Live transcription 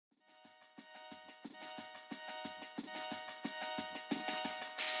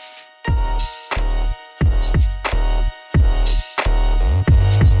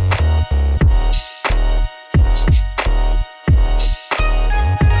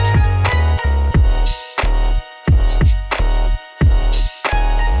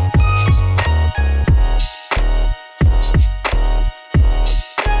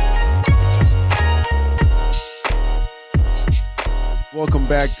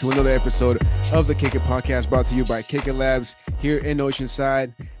to another episode of the Kick It Podcast, brought to you by Kick It Labs here in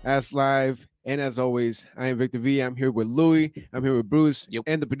Oceanside. As live, and as always, I am Victor V. I'm here with Louis. I'm here with Bruce. Yep.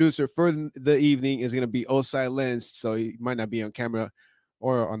 And the producer for the evening is going to be Osai Lens, so he might not be on camera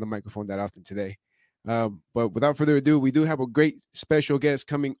or on the microphone that often today. But without further ado, we do have a great special guest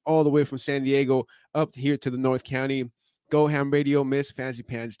coming all the way from San Diego up here to the North County. GoHAM Radio, Miss Fancy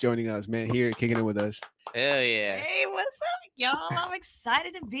Pants joining us, man, here kicking it with us. Hell yeah. Hey, what's up, y'all? I'm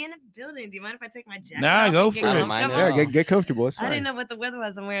excited to be in the building. Do you mind if I take my jacket Nah, off go and for get it. comfortable? Yeah, get comfortable. It's I fine. didn't know what the weather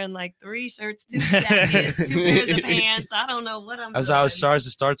was. I'm wearing like 3 shirts, 2 jackets, 2 pairs of pants. I don't know what I'm That's doing. how it starts. It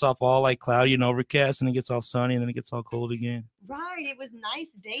starts off all like cloudy and overcast, and it gets all sunny, and then it gets all cold again. Right. It was a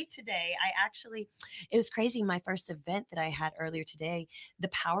nice day today. It was crazy. My first event that I had earlier today, the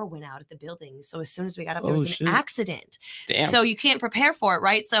power went out at the building. So as soon as we got up, there was an accident. Damn. So you can't prepare for it,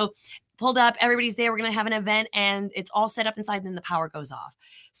 right? So pulled up, everybody's there. We're going to have an event and it's all set up inside. And then the power goes off.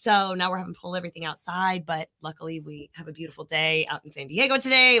 So now we're having to pull everything outside. But luckily we have a beautiful day out in San Diego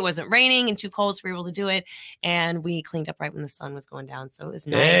today. It wasn't raining and too cold, so we were able to do it. And we cleaned up right when the sun was going down. So it was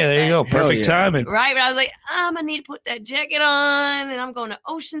nice. Yeah, there you go. Perfect timing. Right. But I was like, I'm going to need to put that jacket on. And I'm going to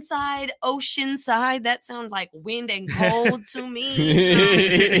Oceanside. Oceanside. That sounds like wind and cold to me.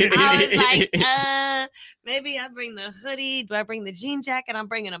 So I was like, maybe I bring the hoodie. Do I bring the jean jacket? I'm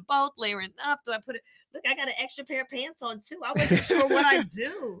bringing them both, layering up. Do I put it? Look, I got an extra pair of pants on too. I wasn't sure what I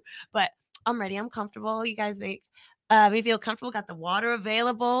do, but I'm ready. I'm comfortable. You guys make me feel comfortable. Got the water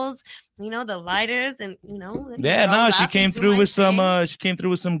availables, the lighters, and Yeah, no, she came through with some. She came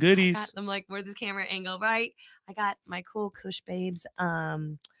through with some goodies. I'm like, where's the camera angle? Right. I got my cool Kush Babes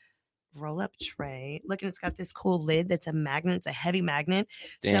roll-up tray. Look, and it's got this cool lid that's a magnet. It's a heavy magnet.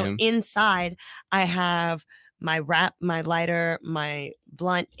 Damn. So inside, I have my wrap, my lighter, my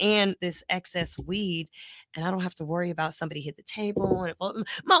blunt, and this excess weed. And I don't have to worry about somebody hit the table and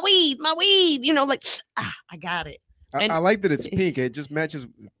my weed, I got it. I like that it's pink. It just matches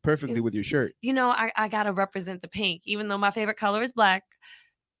perfectly with your shirt. I got to represent the pink, even though my favorite color is black.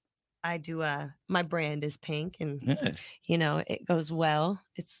 I do. My brand is pink, and it goes well.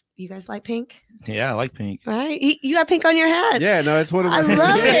 You guys like pink? Yeah, I like pink. Right? You got pink on your hat. Yeah, no, it's one of my. I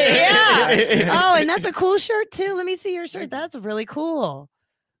love it. Yeah. Oh, and that's a cool shirt too. Let me see your shirt. That's really cool.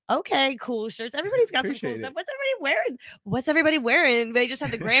 Okay, cool shirts. Everybody's got some cool stuff. What's everybody wearing? They just had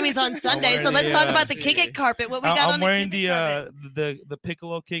the Grammys on Sunday, so let's talk about the Kick It carpet. What we got on the wearing Kick It the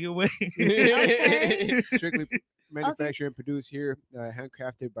Piccolo Kick Away. Okay. Strictly manufactured and produced here,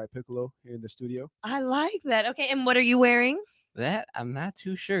 handcrafted by Piccolo here in the studio. I like that. Okay, and what are you wearing? That I'm not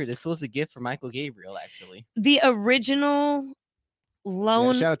too sure. This was a gift from Michael Gabriel, actually. The original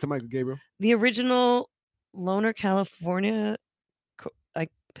Yeah, shout out to Michael Gabriel. The original Loner, California.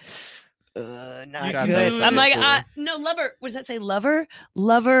 Not good. I'm like, no, Lover. What does that say? Lover,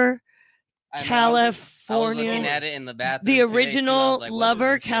 California. I was looking at it in the bathroom. The today, original like,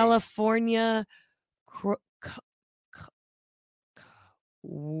 Lover, California.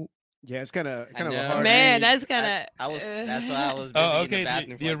 Yeah, it's kind of a hard man. name. That's kind of. That's why I was. Oh, busy in okay. the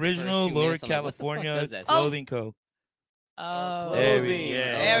bathroom The for, like, original the first 2 Lower minutes. I'm like, what the fuck California does that say? Clothing Co. Oh, There we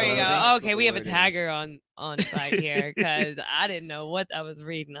go. That's Okay, what we have a it is. tagger on site here because I didn't know what I was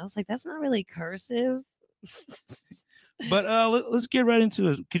reading. I was like, that's not really cursive. But let's get right into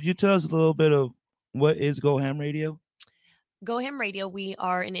it. Could you tell us a little bit of what is GoHAM Radio? GoHAM Radio, we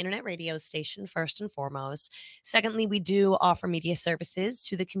are an internet radio station, first and foremost. Secondly, we do offer media services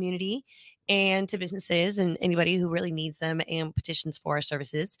to the community and to businesses and anybody who really needs them and petitions for our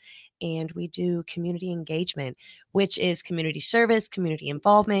services. And we do community engagement, which is community service, community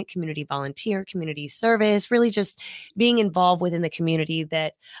involvement, community volunteer, community service, really just being involved within the community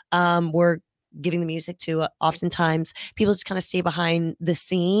that we're giving the music to. Oftentimes people just kind of stay behind the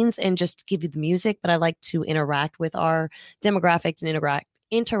scenes and just give you the music, but I like to interact with our demographic and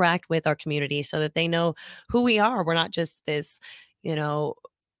interact with our community so that they know who we are. We're not just this,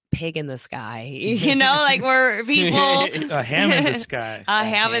 pig in the sky, like we're people. A ham in the sky. A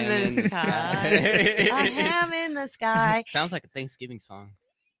ham in the sky. A ham in the sky. Sounds like a Thanksgiving song.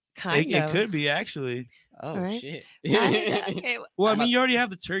 It could be actually. Oh, right. shit. Okay. Well, I mean, you already have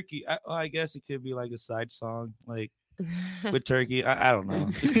the turkey. I guess it could be like a side song, like with turkey. I don't know.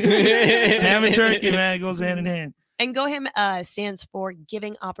 Ham and turkey, man, it goes hand in hand. And GoHAM stands for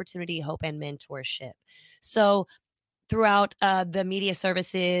Giving Opportunity, Hope, and Mentorship. So throughout the media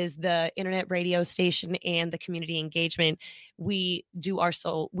services, the internet radio station, and the community engagement, we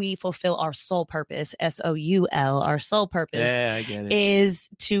fulfill our sole purpose, SOUL. Our sole purpose Yeah, I get it. is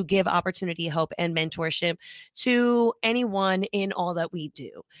to give opportunity, hope, and mentorship to anyone in all that we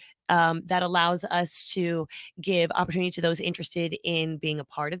do. That allows us to give opportunity to those interested in being a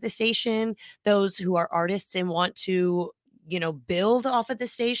part of the station, those who are artists and want to, build off of the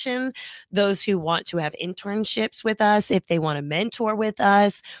station, those who want to have internships with us, if they want to mentor with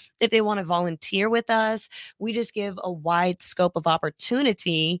us, if they want to volunteer with us. We just give a wide scope of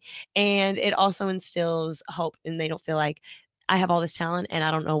opportunity, and it also instills hope, and they don't feel like I have all this talent and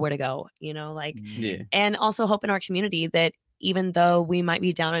I don't know where to go, Yeah. and also hope in our community that even though we might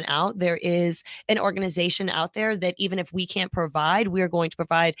be down and out, there is an organization out there that even if we can't provide, we're going to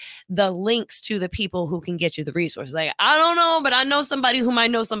provide the links to the people who can get you the resources. Like, I don't know, but I know somebody who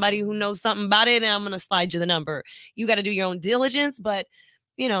might know somebody who knows something about it, and I'm going to slide you the number. You got to do your own diligence, but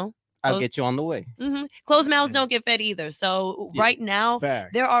I'll get you on the way. Closed mouths don't get fed either. So right now,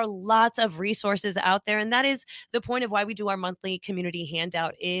 Facts. there are lots of resources out there. And that is the point of why we do our monthly community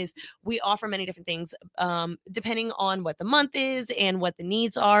handout is we offer many different things depending on what the month is and what the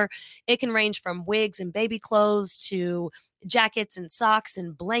needs are. It can range from wigs and baby clothes to jackets and socks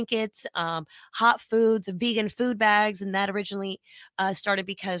and blankets, hot foods, vegan food bags. And that originally started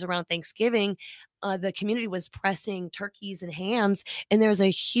because around Thanksgiving, the community was pressing turkeys and hams, and there's a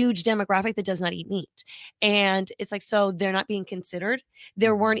huge demographic that does not eat meat. And it's like, so they're not being considered.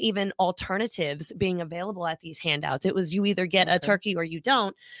 There weren't even alternatives being available at these handouts. It was you either get a turkey or you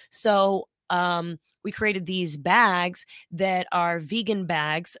don't. So we created these bags that are vegan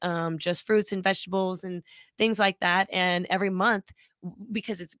bags, just fruits and vegetables and things like that. And every month,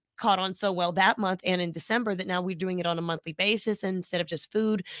 because it's caught on so well that month and in December, that now we're doing it on a monthly basis. And instead of just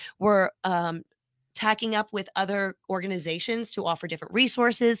food, we're tacking up with other organizations to offer different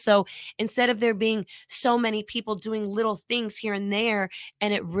resources. So instead of there being so many people doing little things here and there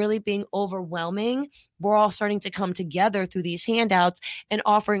and it really being overwhelming, we're all starting to come together through these handouts and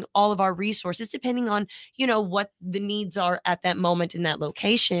offering all of our resources depending on, what the needs are at that moment in that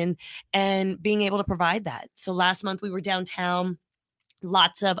location and being able to provide that. So last month we were downtown.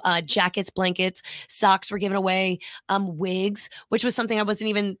 Lots of jackets, blankets, socks were given away, wigs, which was something I wasn't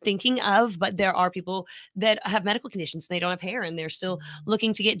even thinking of. But there are people that have medical conditions and they don't have hair and they're still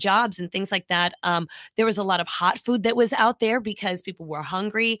looking to get jobs and things like that. There was a lot of hot food that was out there because people were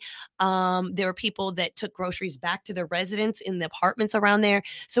hungry. There were people that took groceries back to their residents in the apartments around there.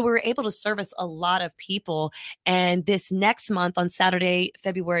 So we were able to service a lot of people. And this next month on Saturday,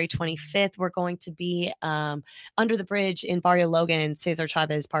 February 25th, we're going to be under the bridge in Barrio Logan, Cesar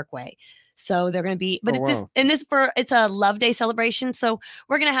Chavez Parkway. So they're going to be, but it's a Love Day celebration. So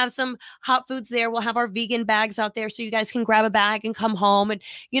we're going to have some hot foods there. We'll have our vegan bags out there so you guys can grab a bag and come home. And,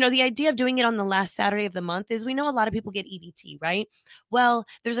 the idea of doing it on the last Saturday of the month is we know a lot of people get EBT, right? Well,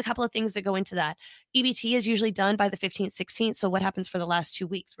 there's a couple of things that go into that. EBT is usually done by the 15th, 16th. So what happens for the last 2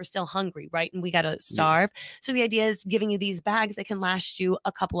 weeks? We're still hungry, right? And we got to starve. Yeah. So the idea is giving you these bags that can last you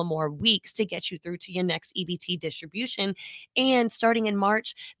a couple of more weeks to get you through to your next EBT distribution. And starting in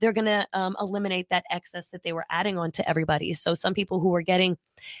March, they're going to eliminate that excess that they were adding on to everybody. So some people who were getting,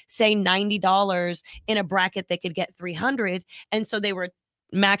 say, $90 in a bracket that could get $300. And so they were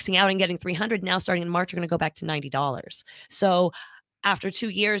maxing out and getting $300. Now starting in March, you're going to go back to $90. So after 2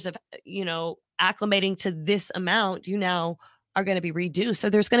 years of, acclimating to this amount, you now are going to be reduced.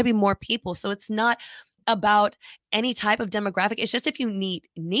 So there's going to be more people. So it's not about any type of demographic. It's just if you need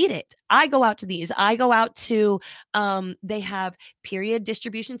it. I go out to these. I go out to, they have period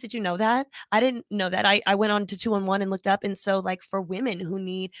distributions. Did you know that? I didn't know that. I went on to 211 and looked up. And so like for women who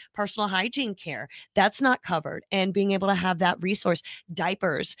need personal hygiene care, that's not covered. And being able to have that resource,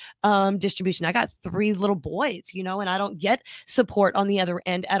 diapers, distribution. I got 3 little boys, and I don't get support on the other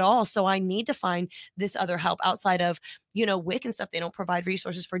end at all. So I need to find this other help outside of, WIC and stuff. They don't provide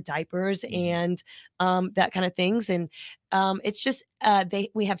resources for diapers and that kind of things. And it's just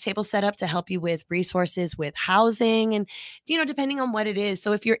we have tables set up to help you with resources, with housing, and depending on what it is.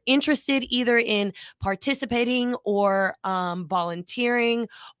 So if you're interested either in participating or volunteering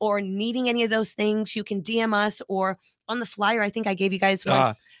or needing any of those things, you can DM us or on the flyer. I think I gave you guys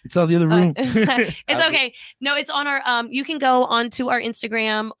one. It's on the other room. It's okay. No, it's on our you can go onto our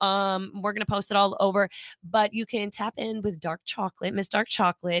Instagram. We're gonna post it all over, but you can tap in with Dark Chocolate, Miss Dark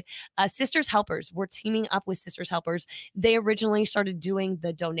Chocolate, Sisters Helpers. We're teaming up with Sisters Helpers. They originally started doing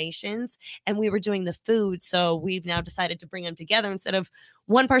the donations and we were doing the food. So we've now decided to bring them together instead of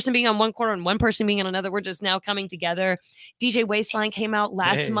one person being on one corner and one person being on another. We're just now coming together. DJ Waistline came out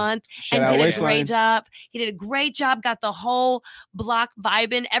last month Shout and out did Waistline. a great job. He did a great job, got the whole block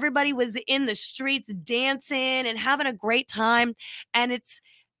vibing. Everybody was in the streets dancing and having a great time. And it's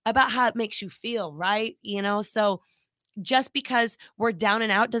about how it makes you feel, right? You know, so just because we're down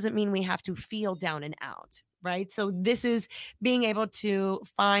and out doesn't mean we have to feel down and out, right? So this is being able to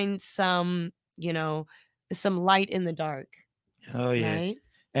find some, you know, some light in the dark. Oh yeah. Right?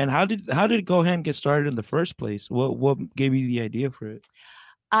 And how did GoHAM get started in the first place? What gave you the idea for it?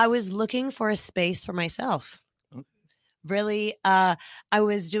 I was looking for a space for myself. Okay. Really, I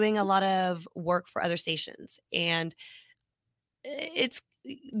was doing a lot of work for other stations, and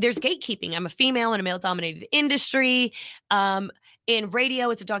there's gatekeeping. I'm a female in a male-dominated industry. In radio,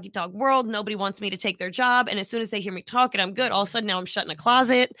 it's a dog-eat-dog world. Nobody wants me to take their job, and as soon as they hear me talk and I'm good, all of a sudden now I'm shut in a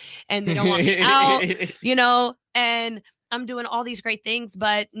closet, and they don't want me out. You know, and I'm doing all these great things,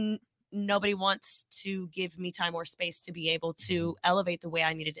 but nobody wants to give me time or space to be able to elevate the way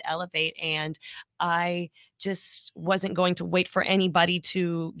I needed to elevate. And I just wasn't going to wait for anybody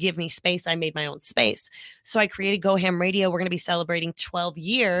to give me space. I made my own space. So I created GoHAM Radio. We're going to be celebrating 12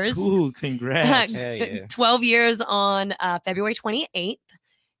 years. Ooh, congrats. Hell yeah. 12 years on February 28th.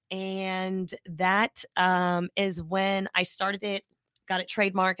 And that is when I started it. Got it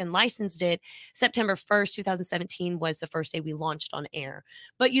trademarked and licensed it. September 1st, 2017 was the first day we launched on air.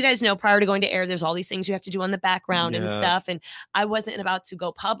 But you guys know, prior to going to air, there's all these things you have to do on the background and stuff. And I wasn't about to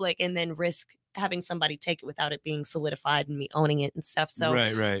go public and then risk having somebody take it without it being solidified and me owning it and stuff. So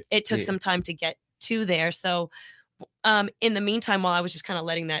right. it took some time to get to there. So in the meantime, while I was just kind of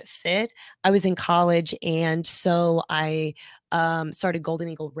letting that sit, I was in college. And so I started Golden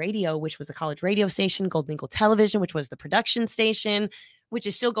Eagle Radio, which was a college radio station, Golden Eagle Television, which was the production station, which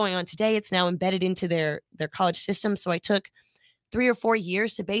is still going on today. It's now embedded into their college system. So I took 3 or 4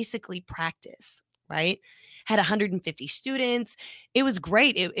 years to basically practice, right? Had 150 students. It was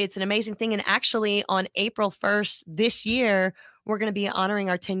great. It's an amazing thing. And actually on April 1st this year, we're going to be honoring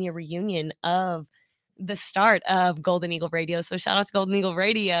our 10-year reunion of the start of Golden Eagle Radio. So shout out to Golden Eagle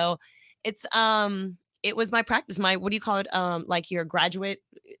Radio. It's it was my practice, my, what do you call it? Like your graduate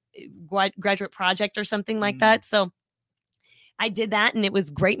project or something like that. So I did that and it was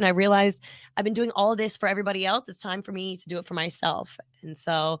great. And I realized I've been doing all of this for everybody else. It's time for me to do it for myself. And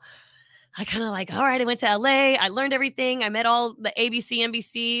so I kind of like, all right, I went to LA. I learned everything. I met all the ABC,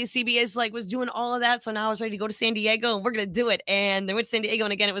 NBC, CBS, like was doing all of that. So now I was ready to go to San Diego and we're going to do it. And I went to San Diego.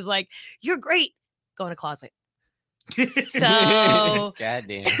 And again, it was like, you're great. Go in a closet. So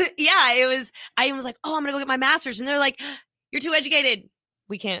goddamn. Yeah, I was like, oh, I'm gonna go get my master's. And they're like, you're too educated.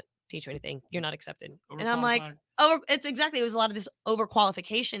 We can't teach you anything. You're not accepted. And I'm like, it was a lot of this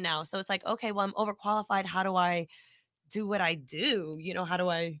overqualification now. So it's like, okay, well, I'm overqualified. How do I do what I do? You know, how do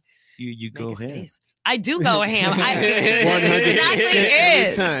I you go ham? I do go ham. 100%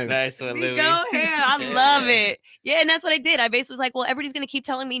 every time. Nice one, We Louis. go ham. I love it. Yeah, and that's what I did. I basically was like, well, everybody's gonna keep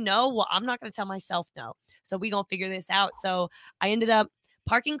telling me no. Well, I'm not gonna tell myself no. So we gonna figure this out. So I ended up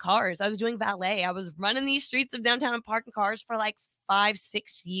parking cars. I was doing valet. I was running these streets of downtown and parking cars for like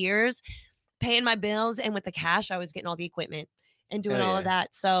 5-6 years, paying my bills, and with the cash, I was getting all the equipment and doing all of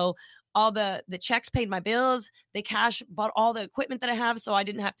that. So all the checks paid my bills. The cash bought all the equipment that I have. So I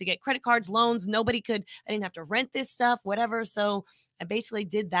didn't have to get credit cards, loans. I didn't have to rent this stuff, whatever. So I basically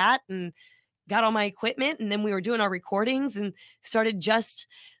did that and got all my equipment. And then we were doing our recordings and started just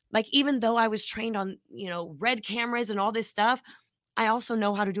like, even though I was trained on, red cameras and all this stuff, I also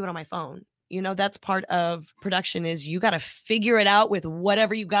know how to do it on my phone. That's part of production is you got to figure it out with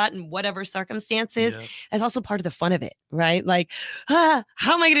whatever you got in whatever circumstances. Yep. That's also part of the fun of it, right? Like, how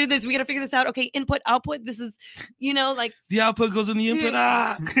am I going to do this? We got to figure this out. Okay, input, output. This is, like The output goes in the input.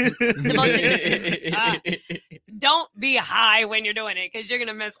 Don't be high when you're doing it because you're going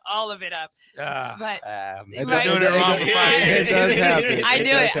to mess all of it up. But Right. Doing it wrong for 5 It does happen. I do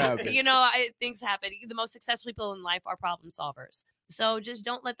does it. happen. Things happen. The most successful people in life are problem solvers. So just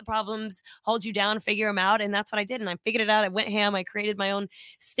don't let the problems hold you down, figure them out. And that's what I did. And I figured it out. I went ham. I created my own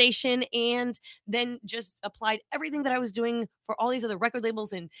station and then just applied everything that I was doing for all these other record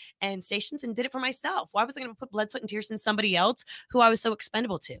labels and stations and did it for myself. Why was I going to put blood, sweat, and tears in somebody else who I was so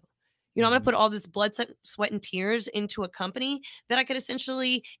expendable to? I'm going to put all this blood, sweat, and tears into a company that I could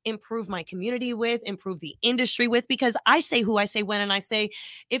essentially improve my community with, improve the industry with, because I say who I say when, and I say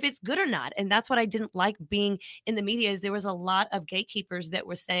if it's good or not. And that's what I didn't like being in the media is there was a lot of gatekeepers that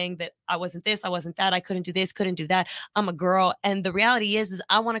were saying that I wasn't this, I wasn't that, I couldn't do this, couldn't do that. I'm a girl. And the reality is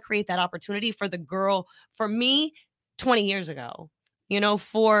I want to create that opportunity for the girl, for me 20 years ago,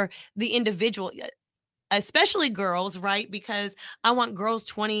 for the individual. especially girls, right? Because I want girls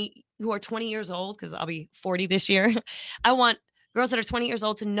who are 20 years old, because I'll be 40 this year. I want girls that are 20 years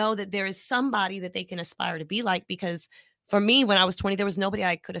old to know that there is somebody that they can aspire to be like, because for me, when I was 20, there was nobody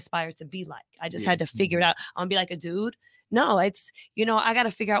I could aspire to be like. I just had to figure it out. I'm gonna be like a dude. No, it's, I got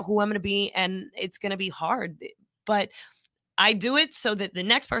to figure out who I'm going to be, and it's going to be hard, but I do it so that the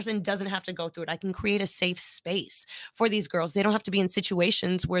next person doesn't have to go through it. I can create a safe space for these girls. They don't have to be in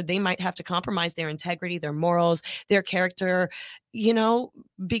situations where they might have to compromise their integrity, their morals, their character,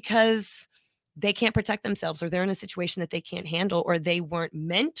 because they can't protect themselves, or they're in a situation that they can't handle, or they weren't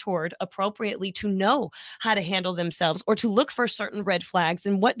mentored appropriately to know how to handle themselves, or to look for certain red flags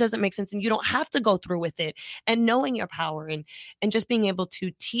and what doesn't make sense. And you don't have to go through with it, and knowing your power and just being able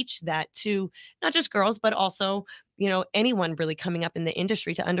to teach that to not just girls, but also, anyone really coming up in the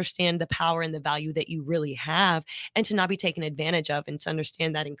industry, to understand the power and the value that you really have, and to not be taken advantage of, and to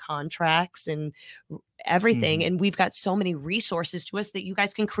understand that in contracts and everything. And we've got so many resources to us that you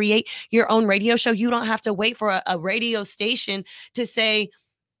guys can create your own radio show. You don't have to wait for a radio station to say,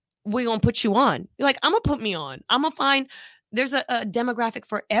 we're going to put you on. You're like, I'm going to put me on. I'm going to find, there's a demographic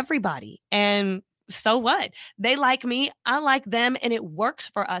for everybody. And so what? They like me, I like them, and it works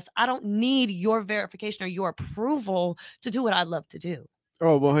for us. I don't need your verification or your approval to do what I love to do.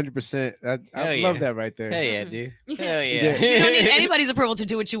 Oh, 100%. I love that right there. Hell yeah, dude. Hell yeah. You don't need anybody's approval to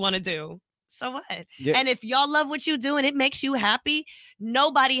do what you want to do. So what? Yeah. And if y'all love what you do and it makes you happy,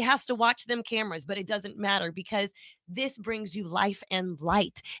 nobody has to watch them cameras, but it doesn't matter, because this brings you life and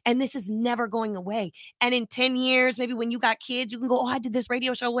light. And this is never going away. And in 10 years, maybe when you got kids, you can go, oh, I did this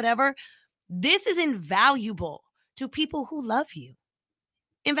radio show, whatever. This is invaluable to people who love you.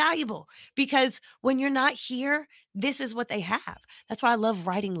 Invaluable, because when you're not here, this is what they have. That's why I love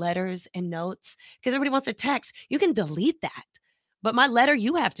writing letters and notes, because everybody wants a text. You can delete that. But my letter,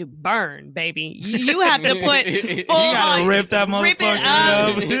 you have to burn, baby. You have to put you gotta rip that motherfucker rip it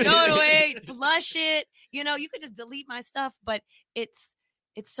up, throw it away, flush it. You could just delete my stuff, but it's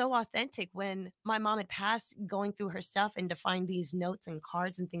so authentic. When my mom had passed, going through her stuff and to find these notes and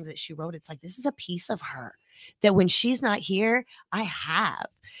cards and things that she wrote, it's like, this is a piece of her that when she's not here, I have,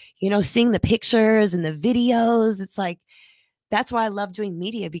 seeing the pictures and the videos. It's like, that's why I love doing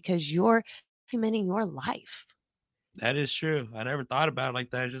media, because you're documenting your life. That is true. I never thought about it like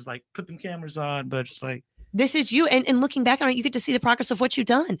that. It's just like, put them cameras on, but just like, this is you. And looking back on it, you get to see the progress of what you've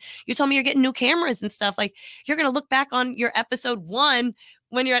done. You told me you're getting new cameras and stuff. Like, you're going to look back on your episode 1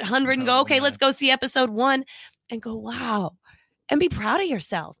 when you're at 100 and go, okay, let's go see episode 1 and go, wow, and be proud of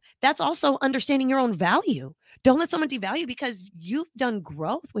yourself. That's also understanding your own value. Don't let someone devalue, because you've done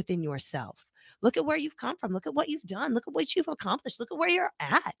growth within yourself. Look at where you've come from. Look at what you've done. Look at what you've accomplished. Look at where you're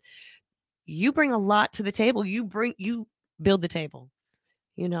at. You bring a lot to the table. You build the table,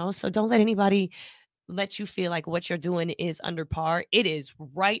 so don't let anybody let you feel like what you're doing is under par. It is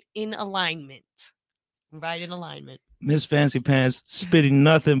right in alignment. Right in alignment. Miss Fancy Pants spitting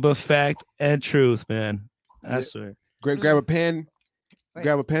nothing but fact and truth, man. I swear. Grab a pen,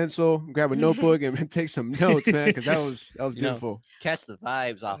 grab a pencil, grab a notebook, and take some notes, man, because that was beautiful. Catch the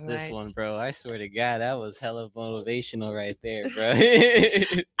vibes off this one, bro. I swear to God, that was hella motivational right there, bro.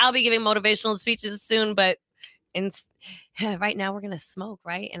 I'll be giving motivational speeches soon, but right now we're gonna smoke,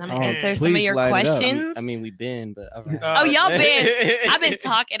 right? And I'm gonna answer some of your questions. I mean, we've been, but oh, y'all been. I've been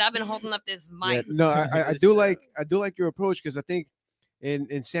talking. I've been holding up this mic. Yeah, no, I do like your approach, because I think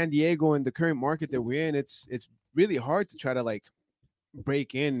in San Diego, in the current market that we're in, it's really hard to try to like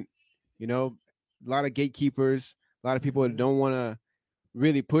break in. A lot of gatekeepers, a lot of people that don't want to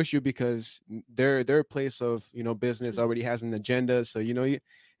really push you, because their place of business already has an agenda. So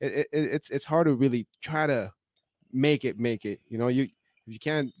it's hard to really try to make it. If you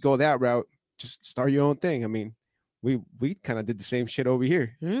can't go that route, just start your own thing. I mean, we kind of did the same shit over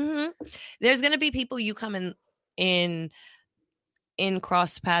here. There's gonna be people you come in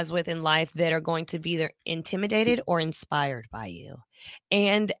cross paths with in life that are going to be either intimidated or inspired by you.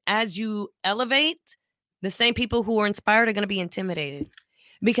 And as you elevate, the same people who are inspired are going to be intimidated,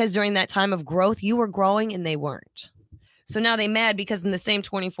 because during that time of growth, you were growing and they weren't. So now they mad because in the same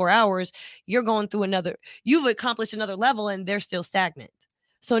 24 hours, you've accomplished another level and they're still stagnant.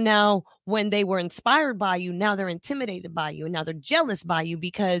 So now when they were inspired by you, now they're intimidated by you, and now they're jealous by you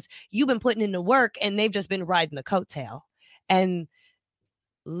because you've been putting in the work and they've just been riding the coattail. And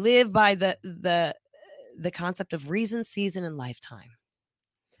live by the concept of reason, season, and lifetime.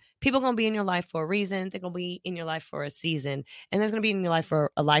 People are going to be in your life for a reason. They're going to be in your life for a season, and there's going to be in your life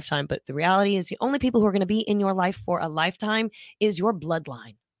for a lifetime. But the reality is the only people who are going to be in your life for a lifetime is your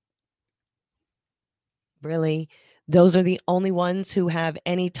bloodline. Really, those are the only ones who have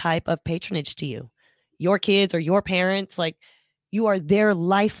any type of patronage to you. your kids or your parents, like you are their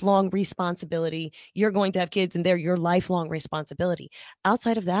lifelong responsibility. You're going to have kids and they're your lifelong responsibility.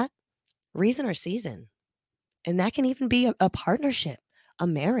 Outside of that, reason or season. And that can even be a partnership, a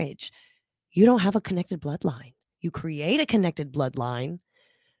marriage. You don't have a connected bloodline. You create a connected bloodline,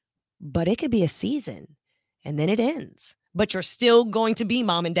 but it could be a season and then it ends. But you're still going to be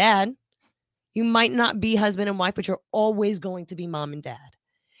mom and dad. You might not be husband and wife, but you're always going to be mom and dad.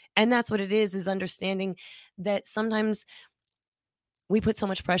 And that's what it is understanding that sometimes we put so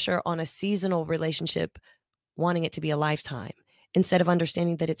much pressure on a seasonal relationship, wanting it to be a lifetime, instead of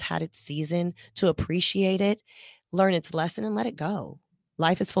understanding that it's had its season, to appreciate it, learn its lesson, and let it go.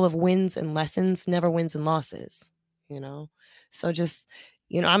 Life is full of wins and lessons, never wins and losses, So just,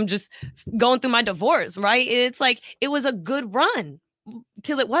 I'm just going through my divorce, right? It's like, it was a good run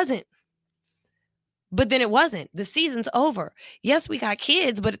till it wasn't. But then it wasn't. The season's over. Yes, we got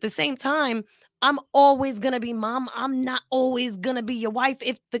kids, but at the same time, I'm always going to be mom. I'm not always going to be your wife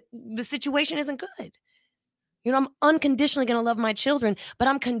if the situation isn't good. I'm unconditionally going to love my children, but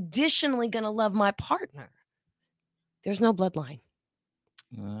I'm conditionally going to love my partner. There's no bloodline.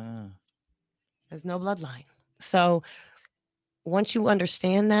 There's no bloodline. So once you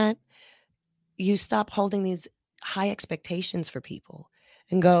understand that, you stop holding these high expectations for people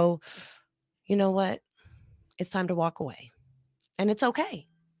and go, you know what? It's time to walk away. And it's okay.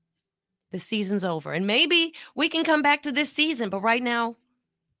 The season's over. And maybe we can come back to this season, but right now,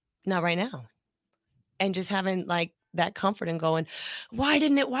 not right now. And just having like that comfort and going, why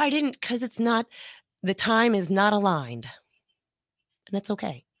didn't? Because it's not, the time is not aligned. And it's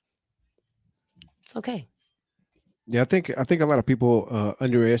okay. It's okay. Yeah, I think a lot of people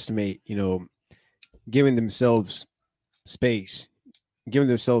underestimate, giving themselves space, giving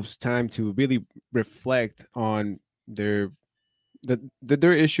themselves time to really reflect on their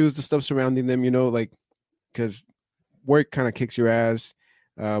issues, the stuff surrounding them, like, because work kind of kicks your ass.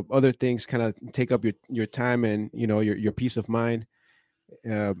 Other things kind of take up your time and, your peace of mind.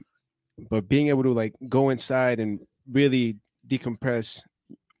 But being able to like go inside and really decompress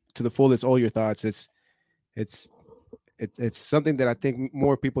to the fullest all your thoughts, it's something that I think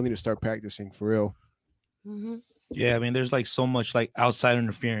more people need to start practicing for real. Mm-hmm. Yeah, I mean, there's like so much like outside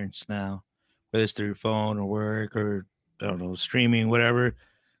interference now, whether it's through your phone or work or I don't know, streaming, whatever.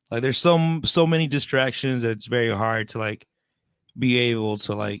 Like there's so many distractions that it's very hard to like be able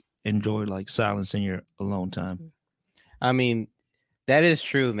to like enjoy like silence in your alone time. I mean, that is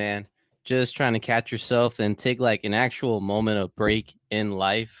true, man. Just trying to catch yourself and take like an actual moment of break in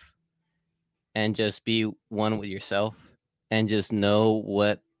life and just be one with yourself and just know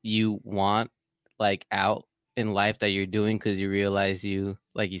what you want like out in life that you're doing, because you realize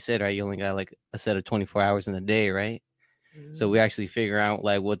like you said, right, you only got like a set of 24 hours in a day, right? Mm-hmm. So we actually figure out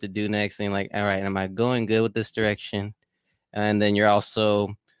like what to do next and like, all right, am I going good with this direction? And then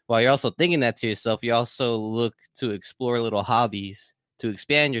while you're also thinking that to yourself, you also look to explore little hobbies to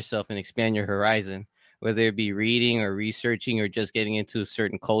expand yourself and expand your horizon, whether it be reading or researching or just getting into a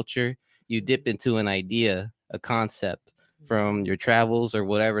certain culture. You dip into an idea, a concept from your travels or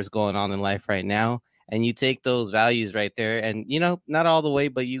whatever's going on in life right now. And you take those values right there and, not all the way,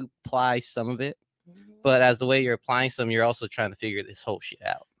 but you apply some of it. But as the way you're applying some, you're also trying to figure this whole shit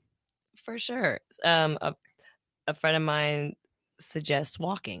out. For sure. A friend of mine suggests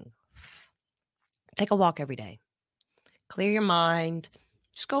walking. Take a walk every day. Clear your mind.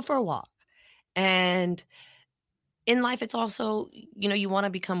 Just go for a walk. And in life, it's also, you want to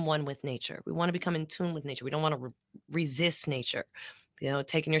become one with nature. We want to become in tune with nature. We don't want to resist nature.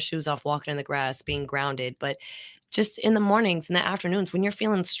 Taking your shoes off, walking in the grass, being grounded. But just in the mornings and the afternoons, when you're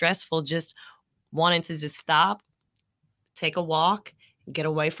feeling stressful, just wanting to just stop, take a walk, get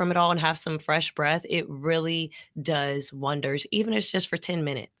away from it all and have some fresh breath, it really does wonders, even if it's just for 10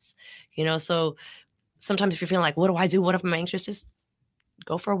 minutes. So sometimes if you're feeling like, what do I do? What if I'm anxious? Just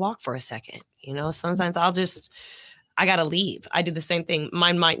go for a walk for a second. Sometimes I got to leave. I do the same thing.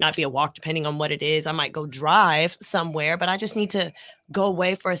 Mine might not be a walk depending on what it is. I might go drive somewhere, but I just need to go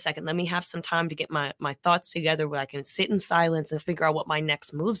away for a second. Let me have some time to get my thoughts together where I can sit in silence and figure out what my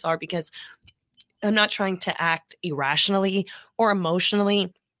next moves are, because I'm not trying to act irrationally or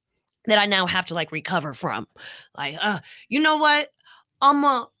emotionally that I now have to like recover from. Like, you know what?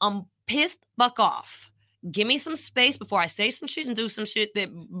 I'm pissed, fuck off. Give me some space before I say some shit and do some shit that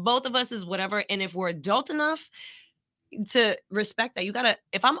both of us is whatever. And if we're adult enough to respect that,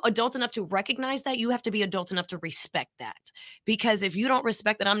 if I'm adult enough to recognize that, you have to be adult enough to respect that. Because if you don't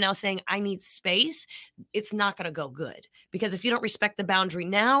respect that I'm now saying I need space, it's not going to go good. Because if you don't respect the boundary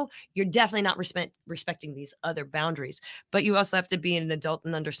now, you're definitely not respecting these other boundaries. But you also have to be an adult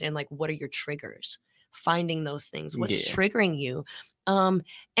and understand, like, what are your triggers? finding those things? What's Yeah. triggering you?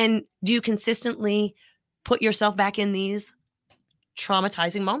 And do you consistently put yourself back in these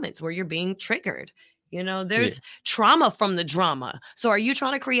traumatizing moments where you're being triggered? You know, there's trauma from the drama. So are you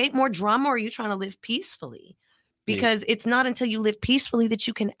trying to create more drama, or are you trying to live peacefully? Because it's not until you live peacefully that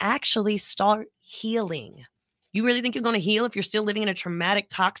you can actually start healing. You really think you're going to heal if you're still living in a traumatic,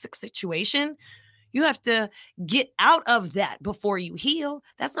 toxic situation? You have to get out of that before you heal.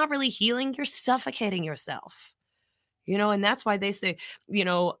 That's not really healing. You're suffocating yourself. You know, and that's why they say, you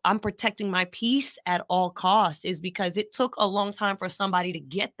know, I'm protecting my peace at all costs, is because it took a long time for somebody to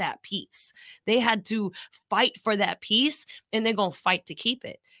get that peace. They had to fight for that peace, and they're going to fight to keep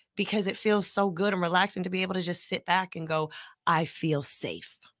it, because it feels so good and relaxing to be able to just sit back and go, I feel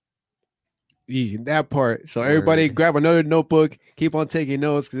safe. That part. So everybody Word. grab another notebook, keep on taking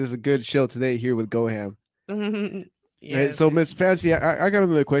notes, because it's a good show today here with GoHAM. Yeah, So Miss Fancy, I got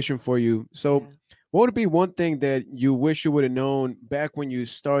another question for you. So what would be one thing that you wish you would have known back when you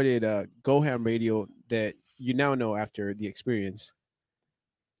started GoHAM Radio that you now know after the experience?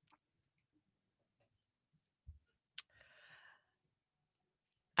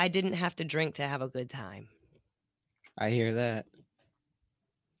 I didn't have to drink to have a good time. I hear that.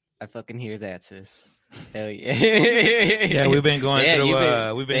 I fucking hear that, sis. Hell yeah. Yeah, we've been going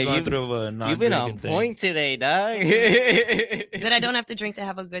through. We've been going you've- through a non-drinking You've been on thing. point today, dog. That I don't have to drink to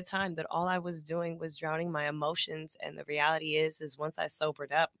have a good time, that all I was doing was drowning my emotions. And the reality is once I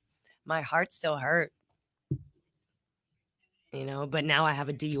sobered up, my heart still hurt. You know, but now I have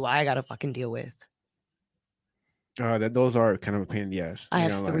a DUI I got to fucking deal with. That those are kind of a pain in the ass. I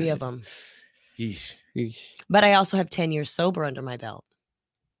have 3 of them. Yeesh. But I also have 10 years sober under my belt.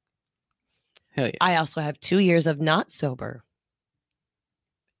 Hell yeah. I also have 2 years of not sober.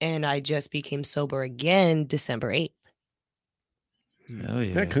 And I just became sober again December 8th. Oh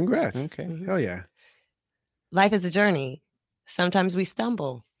Yeah, yeah. congrats. Okay. Hell yeah. Life is a journey. Sometimes we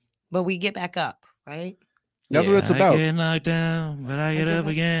stumble, but we get back up, right? That's what it's I about. get knocked down, but I get get up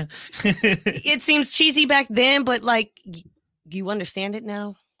up. again. It seems cheesy back then, but like, you understand it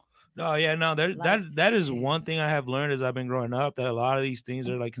now? No, yeah, no. Life That is is- one thing I have learned as I've been growing up, that a lot of these things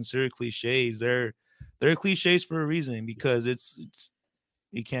are like considered cliches. They're cliches for a reason, because it's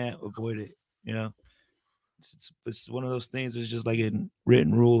you can't avoid it. You know, it's one of those things. It's just like a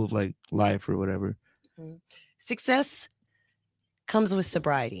written rule of like life or whatever. Success comes with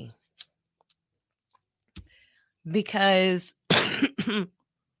sobriety. Because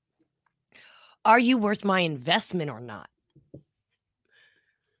are you worth my investment or not?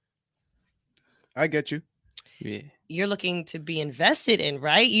 I get you. Yeah. You're looking to be invested in,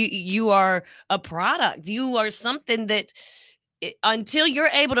 right? You are a product. You are something that until you're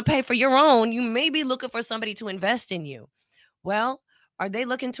able to pay for your own, you may be looking for somebody to invest in you. Well, are they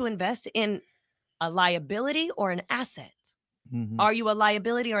looking to invest in a liability or an asset? Mhm. Are you a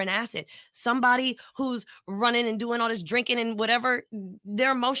liability or an asset? Somebody who's running and doing all this drinking and whatever,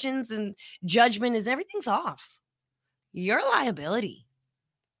 their emotions and judgment is, everything's off. You're a liability.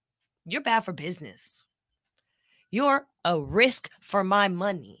 You're bad for business. You're a risk for my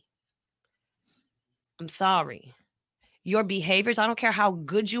money. I'm sorry. Your behaviors, I don't care how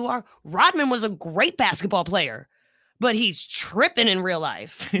good you are. Rodman was a great basketball player, but he's tripping in real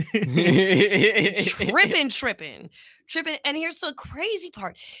life. tripping. And here's the crazy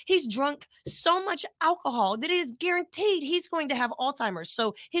part. He's drunk so much alcohol that it is guaranteed he's going to have Alzheimer's.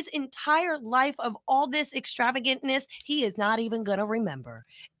 So his entire life of all this extravagantness, he is not even going to remember.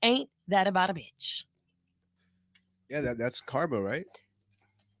 Ain't that about a bitch? Yeah, that's karma, right?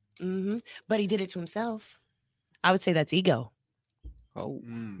 Mm-hmm. But he did it to himself. I would say that's ego. Oh,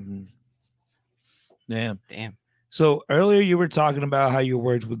 Mhm. Damn. damn. So earlier you were talking about how you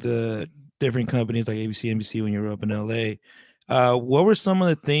worked with the different companies like ABC, NBC when you were up in LA. What were some of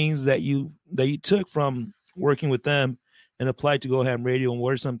the things that you took from working with them and applied to GoHAM Radio, and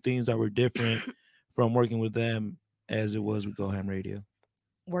what are some things that were different from working with them as it was with GoHAM Radio?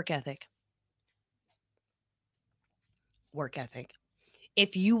 Work ethic.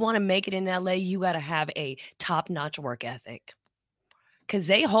 If you want to make it in LA, you got to have a top-notch work ethic, because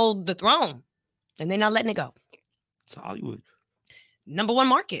they hold the throne and they're not letting it go. It's Hollywood. Number 1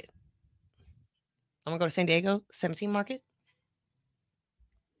 market. I'm going to go to San Diego, 17 market.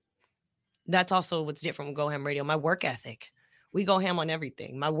 That's also what's different with GoHAM Radio. My work ethic. We go ham on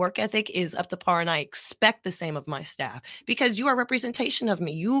everything. My work ethic is up to par, and I expect the same of my staff, because you are a representation of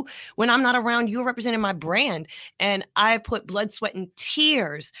me. You, when I'm not around, you're representing my brand. And I put blood, sweat, and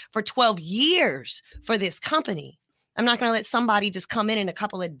tears for 12 years for this company. I'm not going to let somebody just come in a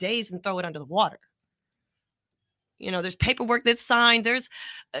couple of days and throw it under the water. You know, there's paperwork that's signed. There's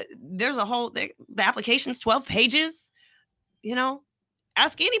a whole, the application's 12 pages. You know,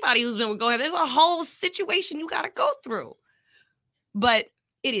 ask anybody who's been with GoHAM. There's a whole situation you got to go through. But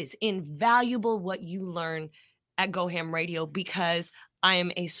it is invaluable what you learn at GoHAM Radio, because I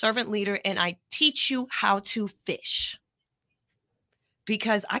am a servant leader and I teach you how to fish.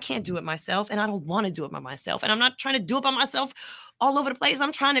 Because I can't do it myself and I don't want to do it by myself. And I'm not trying to do it by myself all over the place.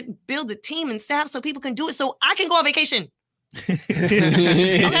 I'm trying to build a team and staff so people can do it so I can go on vacation.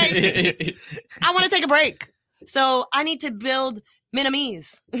 Okay? I want to take a break. So I need to build men of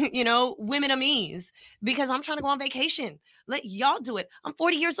me's, you know, women of me's, because I'm trying to go on vacation. Let y'all do it. I'm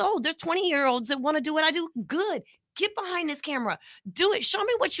 40 years old. There's 20-year-olds that want to do what I do. Good. Get behind this camera. Do it. Show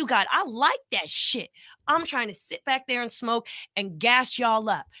me what you got. I like that shit. I'm trying to sit back there and smoke and gas y'all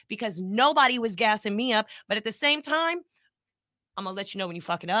up, because nobody was gassing me up. But at the same time, I'm going to let you know when you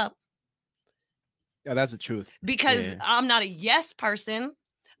fuck it up. Yeah, that's the truth. Because I'm not a yes person.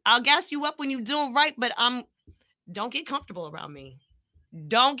 I'll gas you up when you're doing right, but don't get comfortable around me.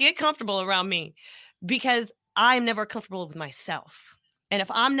 Don't get comfortable around me, because I'm never comfortable with myself. And if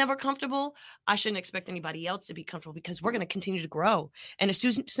I'm never comfortable, I shouldn't expect anybody else to be comfortable, because we're going to continue to grow. And as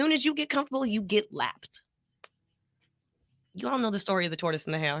soon as you get comfortable, you get lapped. You all know the story of the tortoise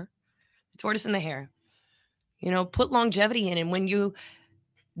and the hare. The tortoise and the hare. You know, put longevity in. And when you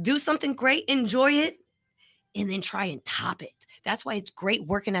do something great, enjoy it, and then try and top it. That's why it's great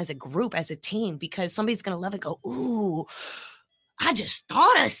working as a group, as a team, because somebody's going to love it. Go, ooh, I just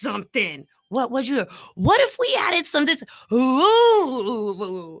thought of something. What if we added some this?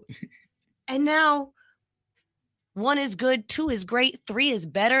 Ooh. And now 1 is good, 2 is great, 3 is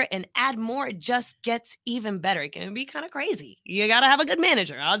better, and add more, it just gets even better. It can be kind of crazy. You got to have a good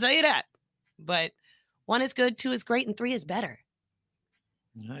manager, I'll tell you that. But 1 is good, 2 is great, and 3 is better.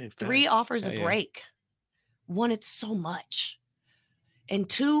 Nice. 3 offers a break. 1, it's so much. And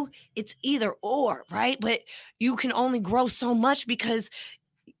 2, it's either or, right? But you can only grow so much, because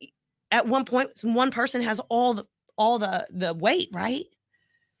at one point, one person has all the weight, right?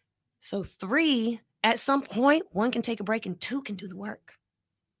 So 3, at some point, 1 can take a break and 2 can do the work.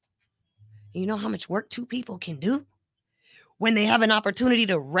 You know how much work 2 people can do when they have an opportunity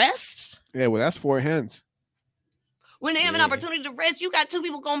to rest? Yeah, well, that's 4 hands. When they have an opportunity to rest, you got 2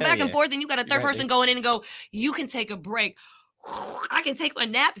 people going back and forth, and you got a third person going in and go, you can take a break. I can take a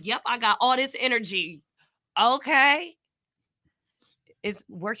nap. Yep, I got all this energy. Okay. It's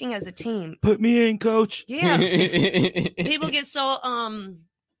working as a team. Put me in, coach. Yeah. People get so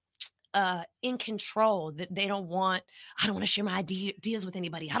in control that I don't want to share my ideas with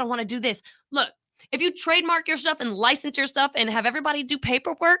anybody. I don't want to do this. Look, if you trademark your stuff and license your stuff and have everybody do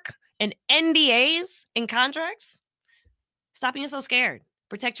paperwork and NDAs and contracts, stop being so scared.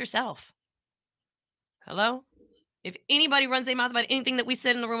 Protect yourself. Hello? If anybody runs their mouth about anything that we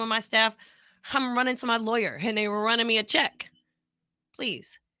said in the room with my staff, I'm running to my lawyer and they were running me a check.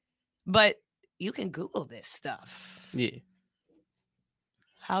 Please. But you can Google this stuff. Yeah.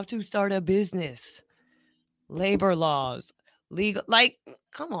 How to start a business, labor laws, legal, like,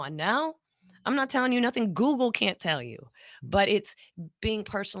 come on now. I'm not telling you nothing Google can't tell you, but it's being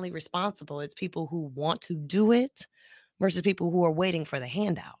personally responsible. It's people who want to do it versus people who are waiting for the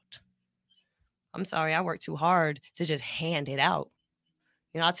handout. I'm sorry, I work too hard to just hand it out.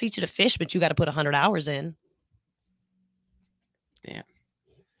 You know, I'll teach you to fish, but you got to put 100 hours in. Damn.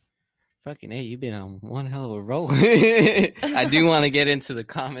 Fucking hey, you've been on one hell of a roll. I do want to get into the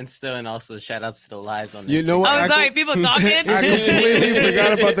comments though, and also shout outs to the lives on this. You know what? Oh, sorry, people talking. I completely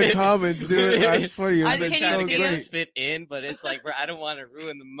forgot about the comments, dude. I swear to you, it's been trying so to get great. this fit in, but it's like, bro, I don't want to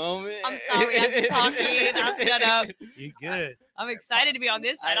ruin the moment. I'm sorry, I've been talking. I'll shut up. You good? I'm excited to be on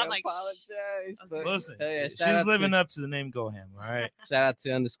this side. I'm like, apologize. But Listen, yeah, she's living up to the name GoHAM. All right. Shout out to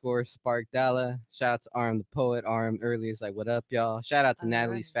 _SparkDalla. Shout out to Arm the Poet. Arm earlier is like, what up, y'all? Shout out to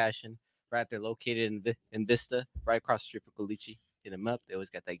Natalie's Fashion. Right there, located in Vista, right across the street from Colucci. Hit them up. They always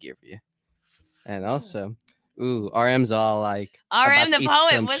got that gear for you. And also, RM's all like, RM the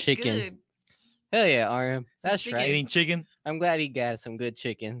Poet, what's chicken. good? Hell yeah, RM. That's chicken. right. Eating chicken. I'm glad he got some good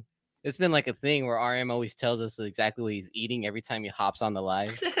chicken. It's been like a thing where RM always tells us exactly what he's eating every time he hops on the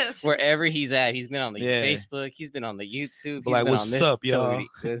live. Wherever he's at, he's been on the Facebook, he's been on the YouTube. Like, what's up, y'all?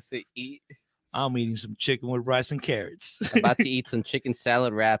 Let's eat. I'm eating some chicken with rice and carrots. I'm about to eat some chicken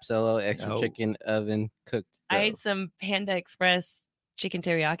salad wraps, extra chicken oven cooked. I ate some Panda Express chicken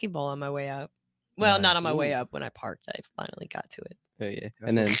teriyaki bowl on my way up. Well, not on my way up. When I parked, I finally got to it. Oh yeah. That's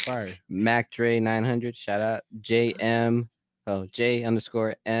and then fire. Mac Dre 900, shout out.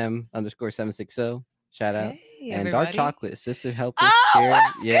 J_M_760, shout out. And everybody. Dark Chocolate, Sister Helpers. Oh, Share.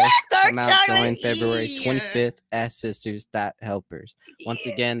 let's Yes, get Dark come out Chocolate. join February Yeah. 25th at sisters.helpers. Once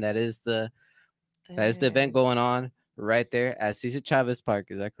Yeah. again, that is the event going on right there at Cesar Chavez Park.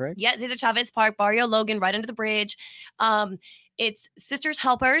 Is that correct? Yeah, Cesar Chavez Park, Barrio Logan, right under the bridge. It's Sisters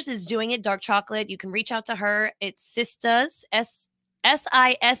Helpers is doing it. Dark Chocolate. You can reach out to her. It's Sistas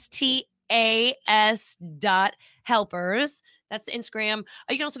SISTAS.helpers. That's the Instagram.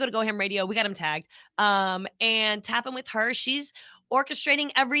 You can also go to GoHAM Radio. We got them tagged. And tap in with her. She's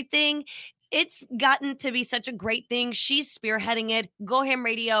orchestrating everything. It's gotten to be such a great thing. She's spearheading it. GoHAM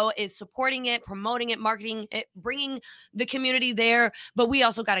Radio is supporting it, promoting it, marketing it, bringing the community there. But we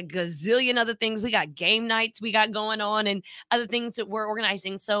also got a gazillion other things. We got game nights we got going on and other things that we're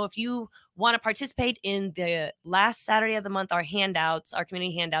organizing. So if you want to participate in the last Saturday of the month, our handouts, our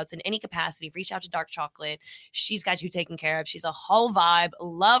community handouts in any capacity, reach out to Dark Chocolate. She's got you taken care of. She's a whole vibe.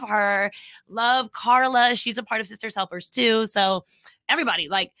 Love her. Love Carla. She's a part of Sisters Helpers too. So everybody,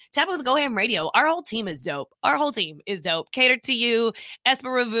 like, tap in with GoHAM Radio. Our whole team is dope. Our whole team is dope. Catered to you,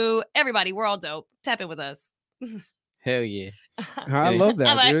 Esperavu, everybody. We're all dope. Tap in with us. Hell yeah. I love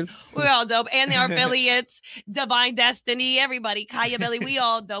that, dude. We're all dope. And our affiliates, Divine Destiny, everybody, Kaya Belly, we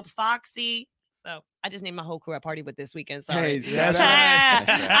all dope. Foxy. So I just named my whole crew at party with this weekend. Sorry. Hey, shout out.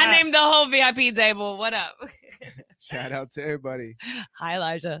 I named the whole VIP table. What up? Shout out to everybody. Hi,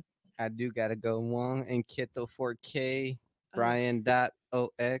 Elijah. I do gotta go Wong and Keto 4K.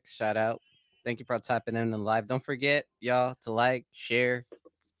 Brian.ox. Shout out. Thank you for typing in the live. Don't forget, y'all, to like, share,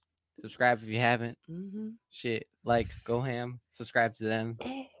 subscribe if you haven't. Shit, like GoHAM, subscribe to them.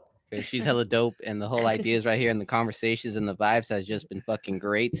 Because she's hella dope, and the whole idea is right here, and the conversations and the vibes has just been fucking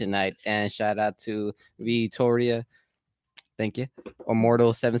great tonight. And shout out to Victoria. Thank you.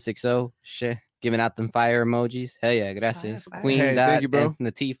 Immortal 760. Shit, giving out them fire emojis. Hell yeah, gracias. Fire. Queen. Hey, thank you, bro.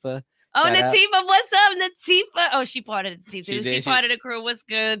 Natifa. Oh, Shout out. Natifa, what's up, Natifa? Oh, she part of the team She too. did, She she- part of the crew. What's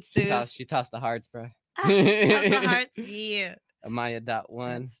good, She sis? tossed the hearts, bro. That's the hearts. Yeah.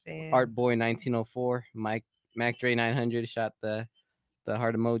 Amaya.1. That's fair. Heartboy 1904. Mac Dre 900 shot the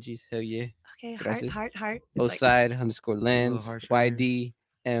heart emojis. Hell yeah. Okay, Gracias. heart. It's like- Oside _ lens. hearts right YD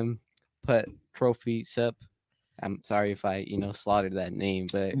M put trophy sup. I'm sorry if I slaughtered that name,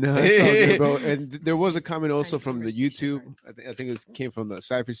 but No, it's all good, bro. And there was a comment Tiny also from the conversation YouTube. words. I think it came from the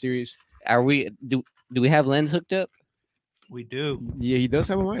Cypher series. Are we do we have Lens hooked up? We do. Yeah, he does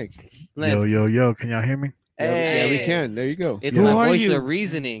have a mic. Lens. Yo, can y'all hear me? Yeah, we Hey. can. There you go. It's Who my are voice you? of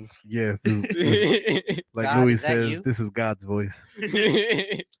reasoning. Yes, like God, Louis is that says, you? this is God's voice.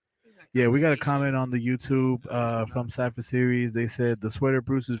 Yeah, we got a comment on the YouTube from Cypher Series. They said the sweater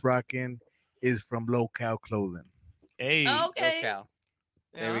Bruce is rocking is from Low Cow Clothing. Hey. Okay. Go cow.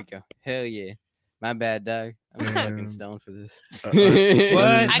 There we Yeah. go. Hell yeah. My bad, dog. I'm fucking Man. stoned for this. What?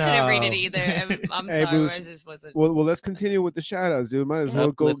 I couldn't read it No. either. I'm Hey, sorry. Bruce. I just wasn't. Well, let's continue with the shout outs, dude. Might as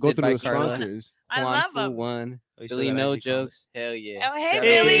well go Uplifted through by the Carla. sponsors. I Juan love Fu him. One. Oh, you said Billy that No IG comment. Jokes. Hell yeah. Oh, hey, Shout out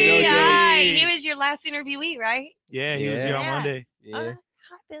Billy. to Billy. Hi. Hey. He was your last interviewee, right? Yeah, he was here on Yeah. Monday. Yeah.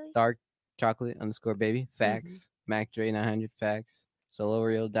 Hi, Billy. Dark Chocolate _ baby. Facts. Mac Dre 900. Facts.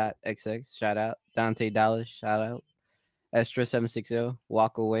 Soloreal.xx. Shout out. Dante Dallas. Shout out. Estra 760.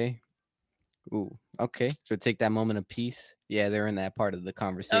 Walk away. Ooh. Okay. So take that moment of peace. Yeah, they're in that part of the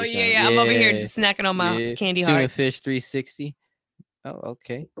conversation. Oh, yeah. I'm over here snacking on my Yeah. candy Tuna hearts. Fish 360. Oh,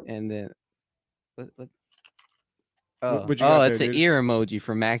 okay. And then what? Oh, what you got it's there, an dude? ear emoji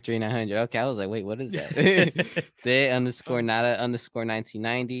from Mac Dre 900. Okay, I was like, wait, what is that? They _nada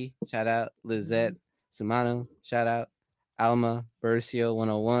 _1990. Shout out Lizette Sumano. Shout out Alma Bercio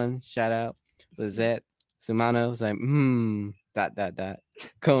 101. Shout out Lizette Sumano. Was like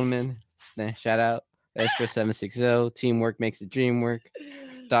Coleman. Then shout out Estra 760. Teamwork makes the dream work.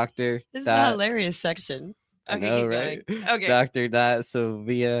 Doctor. This is a hilarious section. I Okay, know, keep right? going. Okay. Dr.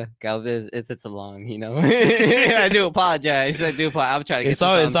 Sylvia Galvez. It's a long, I do apologize. I'm trying to get It's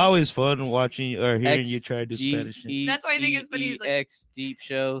always fun watching or hearing X, you try to do Spanish. shit. That's why I think it's funny, he's like- X deep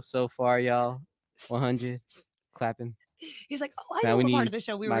show so far, y'all. 100 clapping. He's like, oh, I Now know we what part need of the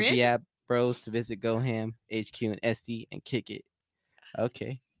show we My were in. Diab bros to visit GoHam, HQ, and SD and kick it.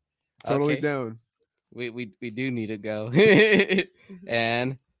 Okay. Totally Okay. down. We do need to go.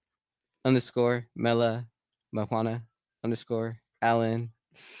 And _Mela Mahuana _Alan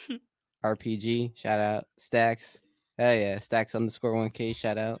RPG. Shout out. Stacks. Hell yeah. Stacks _1K.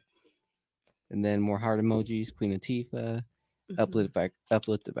 Shout out. And then more heart emojis. Queen Latifah.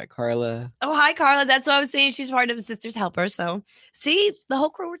 Uplifted by Carla. Oh, hi, Carla. That's what I was saying. She's part of the Sisters Helper. So, see, the whole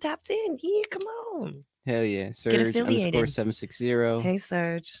crew were tapped in. Yeah, come on. Hell yeah. Surge affiliated. _760. Hey,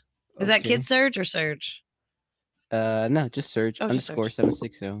 Serge. Is that Okay. Kid Serge or Serge? No, just Surge Oh, just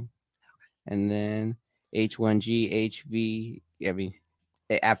 _760. And then H1GHV. I mean,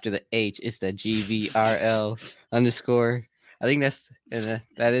 after the H, it's the GVRL _ I think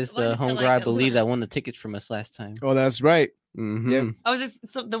that is Why the does it homegirl like I a believe little- that won the tickets from us last time. Oh, that's right. Mm-hmm. Yep. Oh, is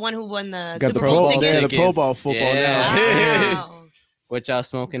this the one who won the Got Super the Pro Bowl Bowl ticket? yeah, the Pro tickets. Bowl football Yeah. now. Wow. What y'all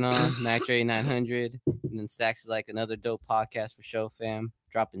smoking on? Mac Dre 900. And then Stacks is like another dope podcast for Show Fam,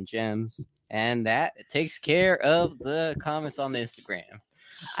 dropping gems. And that takes care of the comments on the Instagram.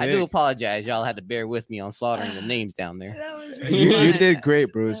 I do Sick. apologize. Y'all had to bear with me on slaughtering the names down there. That was You fun. did great,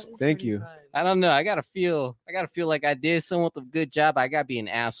 That Bruce. was Thank pretty you. fun. I don't know. I gotta feel like I did somewhat of a good job. I gotta be an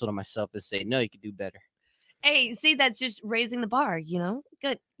asshole to myself and say, no, you could do better. Hey, see, that's just raising the bar, you know?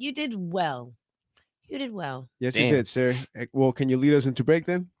 Good. You did well. You did well. Yes, Damn. you did, sir. Well, can you lead us into break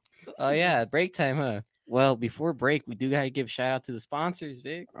then? Oh yeah, break time, huh? Well, before break, we do gotta give a shout out to the sponsors,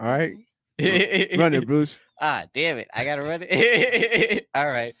 Vic. All right. Run it, Bruce. Ah, damn it. I gotta run it. All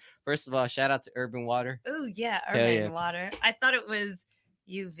right. First of all, shout out to Urban Water. Oh, yeah. Hell Urban yeah. Water. I thought it was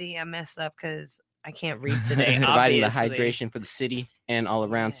UV. I messed up because I can't read today. Providing the obviously. hydration for the city and all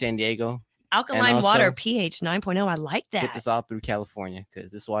around San Yes. Diego. Alkaline also- water, pH 9.0. I like that. Get this all through California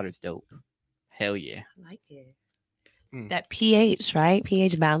because this water is dope. Hell yeah. I like it. Mm. That pH, right?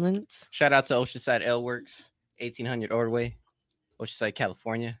 pH balance. Shout out to Oceanside L Works, 1800 Ordway, Oceanside,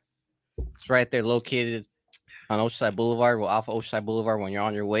 California. It's right there located on Oceanside Boulevard. Well, off Oceanside Boulevard when you're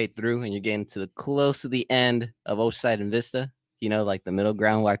on your way through and you're getting to the close to the end of Oceanside and Vista. You know, like the middle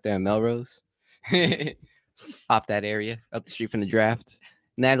ground right there in Melrose. Off that area, up the street from the draft.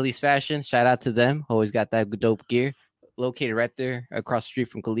 Natalie's Fashion, shout out to them. Always got that dope gear. Located right there across the street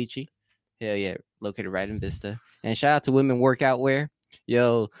from Caliche. Hell yeah, located right in Vista. And shout out to Women Workout Wear.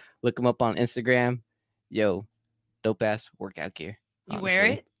 Yo, look them up on Instagram. Yo, dope ass workout gear. You wear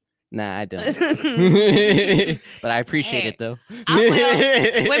honestly. it? Nah, I don't. But I appreciate it though.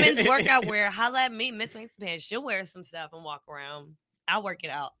 Women's workout wear. Holla at me, Miss Pants. She'll wear some stuff and walk around. I'll work it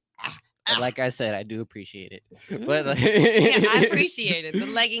out. But like I said, I do appreciate it. But like, Yeah, I appreciate it. The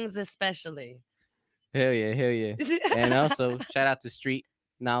leggings especially. Hell yeah, hell yeah. And also shout out to Street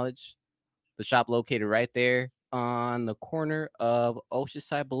Knowledge, the shop located right there on the corner of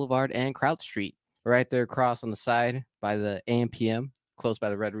Oceanside Boulevard and Kraut Street, right there across on the side by the AM/PM, close by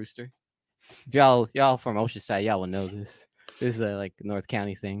the Red Rooster. If y'all from Oceanside, y'all will know this. This is a like North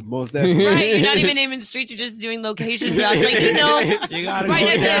County thing. Most definitely. Right, you're not even naming streets. You're just doing location drops. Like, you know, You gotta Right go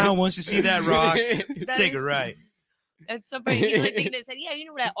at the- down once you see that rock. that Take is- it right. That's so funny. He's like thinking that said, yeah, you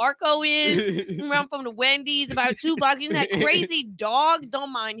know where that Arco is? Around from the Wendy's, about 2 blocks. You know that crazy dog?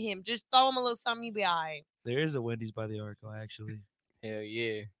 Don't mind him. Just throw him a little something, you'll be all right. There is a Wendy's by the Arco, actually. Hell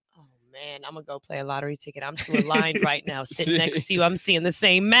yeah. Oh man, I'm gonna go play a lottery ticket. I'm too aligned right now, sitting next to you. I'm seeing the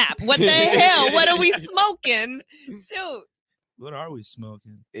same map. What the hell? What are we smoking? Shoot. What are we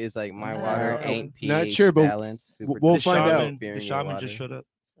smoking? It's like my water ain't pH Not sure, but balanced. Super we'll dope find out. show, The beer in your shaman water. just showed up.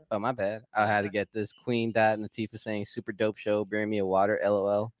 Oh, my bad. I had to get this Queen Dot and Latifah saying super dope show, bearing me a water,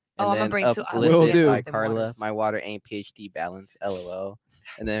 LOL. Oh, I'ma then bring two- I Will Uplifted do. by Them Carla. waters. My water ain't PhD balanced, LOL.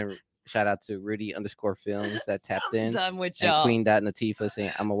 And then shout out to Rudy_Films that tapped I'm in. done with And y'all. Queen Dot and Latifah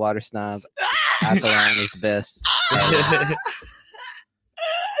saying I'm a water snob. Alkaline is the best.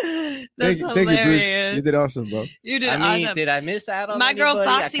 That's Thank you, Bruce. hilarious. You did awesome, bro. You did I mean, awesome. did I miss out on My girl anybody?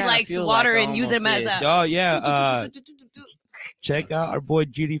 I Foxy kinda likes feel water like I and use him almost as did. a. Oh yeah, check out our boy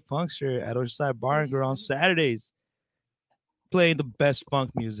GD Funkster at Oceanside Bar and Grill on Saturdays. Playing the best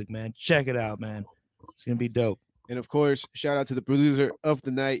funk music, man. Check it out, man. It's gonna be dope. And of course, shout out to the producer of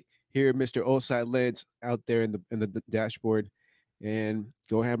the night here, Mr. Oside Lens, out there in the dashboard, and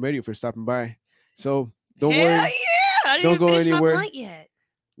GoHAM Radio for stopping by. So don't Hell worry, yeah! I didn't Don't even go finish anywhere. my blunt yet.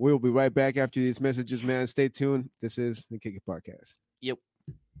 we'll be right back after these messages, man. Stay tuned. This is the Kick It Podcast. Yep.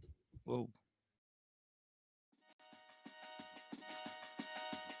 Whoa.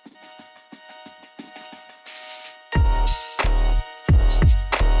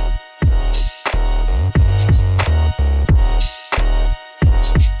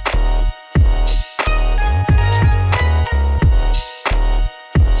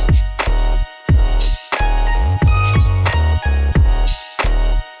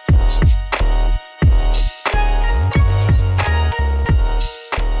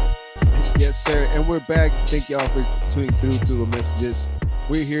 Yes, sir. And we're back. Thank y'all for tuning through the messages.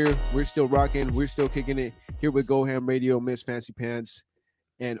 We're here. We're still rocking. We're still kicking it here with GoHAM Radio, Miss Fancy Pants,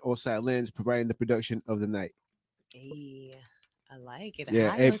 and Oside Lens providing the production of the night. Hey, I like it. Yeah,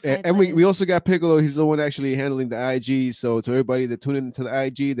 Hi, Oside and we Lens. also got Piccolo. He's the one actually handling the IG. So to everybody that tuned into the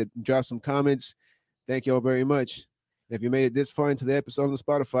IG, that dropped some comments, thank y'all very much. And if you made it this far into the episode on the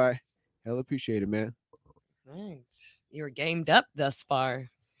Spotify, hell appreciate it, man. Thanks. You were gamed up thus far.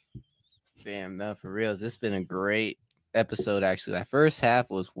 Damn, no, for real. This has been a great episode, actually. That first half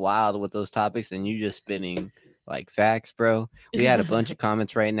was wild with those topics, and you just spitting like facts, bro. We had a bunch of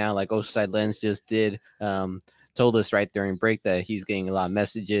comments right now, like Oceanside Lens just did. Told us right during break that he's getting a lot of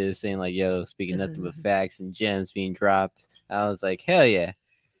messages saying, like, yo, speaking nothing but facts and gems being dropped. I was like, hell yeah.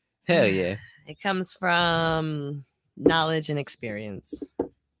 Hell yeah. It comes from knowledge and experience.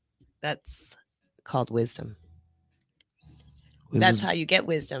 That's called wisdom. That's how you get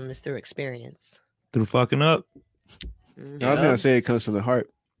wisdom, is through experience. Through fucking up. I was gonna say it comes from the heart.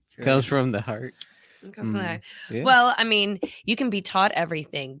 Comes from the heart. Yeah. Well, I mean, you can be taught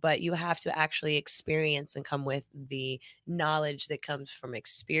everything, but you have to actually experience and come with the knowledge that comes from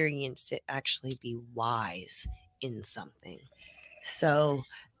experience to actually be wise in something. So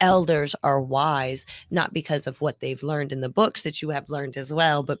elders are wise, not because of what they've learned in the books that you have learned as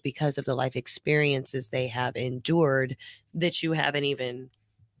well, but because of the life experiences they have endured that you haven't even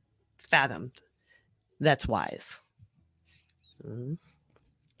fathomed. That's wise.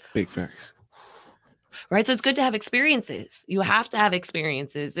 Big facts. Right. So it's good to have experiences. You have to have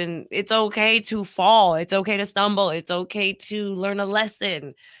experiences, and it's okay to fall. It's okay to stumble. It's okay to learn a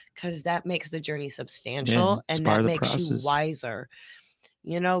lesson, because that makes the journey substantial and that makes you wiser.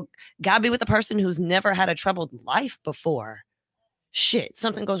 You know, gotta be with a person who's never had a troubled life before. Shit,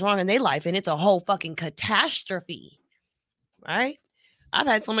 something goes wrong in their life and it's a whole fucking catastrophe. Right? I've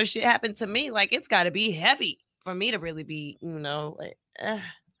had so much shit happen to me. Like, it's got to be heavy for me to really be, you know, like,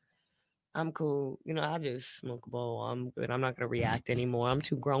 I'm cool. You know, I just smoke a bowl. I'm good. I'm not going to react anymore. I'm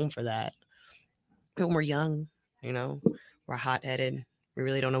too grown for that. When we're young, you know, we're hot-headed. We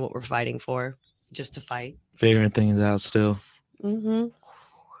really don't know what we're fighting for, just to fight. Figuring things out still. Mm-hmm.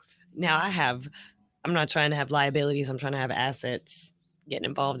 Now I'm not trying to have liabilities. I'm trying to have assets. Getting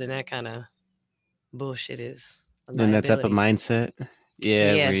involved in that kind of bullshit is in that type of mindset.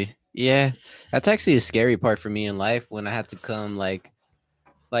 Yeah. That's actually a scary part for me in life, when I have to come like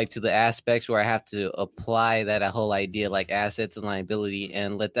to the aspects where I have to apply that whole idea, like assets and liability,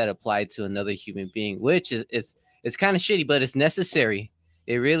 and let that apply to another human being, which is it's kind of shitty, but it's necessary.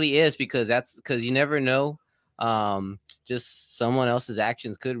 It really is, because you never know. Just someone else's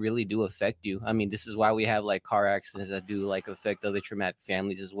actions could really do affect you. I mean, this is why we have like car accidents that do like affect other traumatic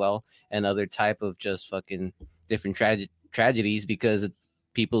families as well, and other type of just fucking different tragedies because of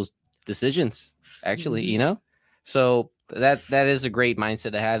people's decisions, actually, you know? So that is a great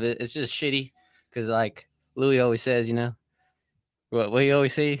mindset to have. It's just shitty because, like Louis always says, you know, what you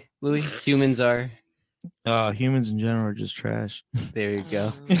always say, Louis, humans in general are just trash. There you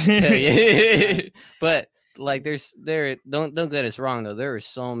go. Yeah. But like don't get us wrong though, there are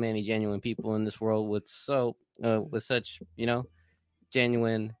so many genuine people in this world with such, you know,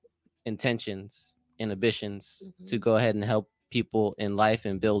 genuine intentions and ambitions to go ahead and help people in life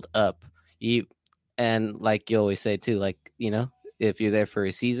and build up. And like you always say too, like, you know, if you're there for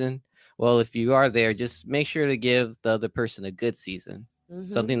a season, well, if you are there, just make sure to give the other person a good season,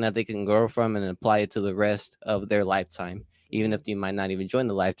 something that they can grow from and apply it to the rest of their lifetime. Even if you might not even join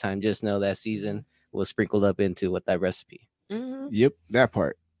the lifetime, just know that season was sprinkled up into with that recipe. Yep, that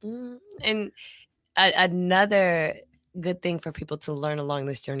part. And another good thing for people to learn along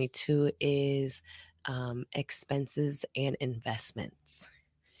this journey too is expenses and investments.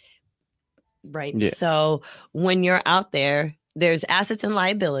 Right. Yeah. So when you're out there, there's assets and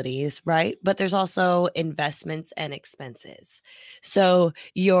liabilities, right? But there's also investments and expenses. So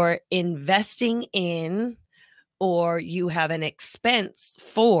you're investing in, or you have an expense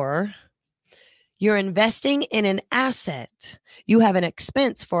for, you're investing in an asset. You have an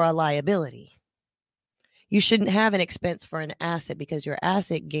expense for a liability. You shouldn't have an expense for an asset because your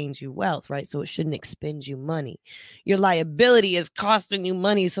asset gains you wealth, right? So it shouldn't expend you money. Your liability is costing you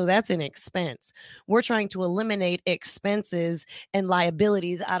money, so that's an expense. We're trying to eliminate expenses and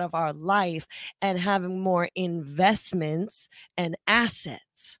liabilities out of our life and having more investments and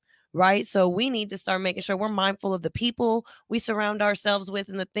assets, right? So we need to start making sure we're mindful of the people we surround ourselves with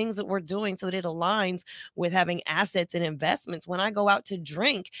and the things that we're doing so that it aligns with having assets and investments. When I go out to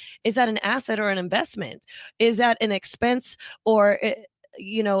drink, is that an asset or an investment? Is that an expense or,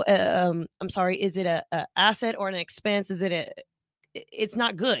 is it a asset or an expense? It's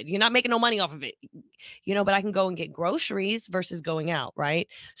not good. You're not making no money off of it, you know, but I can go and get groceries versus going out, right?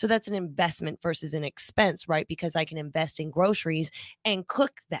 So that's an investment versus an expense, right? Because I can invest in groceries and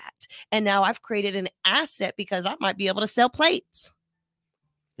cook that. And now I've created an asset because I might be able to sell plates.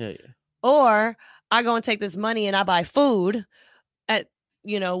 Yeah. Or I go and take this money and I buy food at,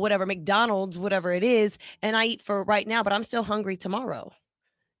 you know, whatever, McDonald's, whatever it is, and I eat for right now, but I'm still hungry tomorrow.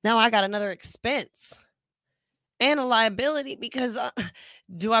 Now I got another expense. and a liability because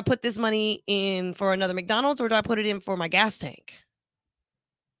do I put this money in for another McDonald's or do I put it in for my gas tank?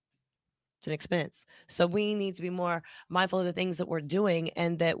 It's an expense. So we need to be more mindful of the things that we're doing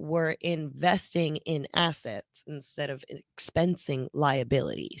and that we're investing in assets instead of expensing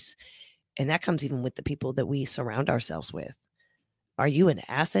liabilities. And that comes even with the people that we surround ourselves with. Are you an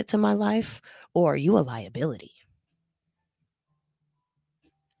asset to my life or are you a liability?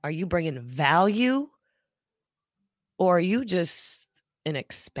 Are you bringing value or are you just an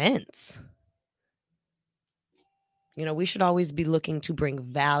expense? You know, we should always be looking to bring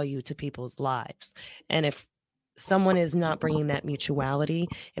value to people's lives. And if someone is not bringing that mutuality,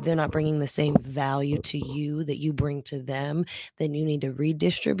 if they're not bringing the same value to you that you bring to them, then you need to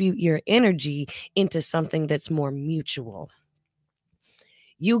redistribute your energy into something that's more mutual.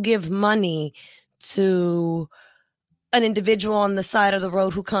 You give money to an individual on the side of the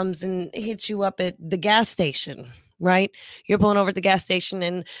road who comes and hits you up at the gas station, right? You're pulling over at the gas station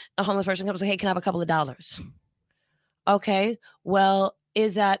and a homeless person comes and says, hey, can I have a couple of dollars? Okay, well,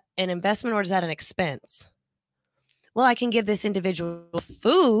 is that an investment or is that an expense? Well, I can give this individual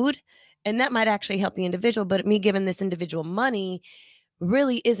food and that might actually help the individual, but me giving this individual money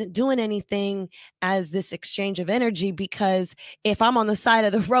really isn't doing anything as this exchange of energy, because if I'm on the side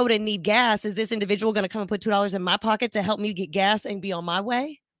of the road and need gas, is this individual going to come and put $2 in my pocket to help me get gas and be on my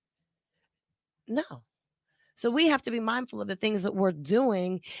way? No. So we have to be mindful of the things that we're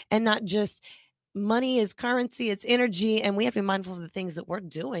doing and not just money is currency, it's energy, and we have to be mindful of the things that we're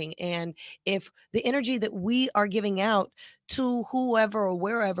doing. And if the energy that we are giving out to whoever or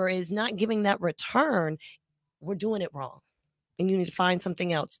wherever is not giving that return, we're doing it wrong. And you need to find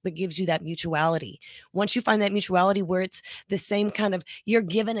something else that gives you that mutuality. Once you find that mutuality where it's the same kind of you're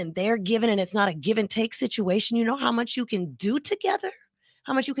giving and they're giving and it's not a give and take situation, you know how much you can do together,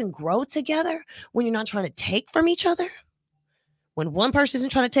 how much you can grow together when you're not trying to take from each other. When one person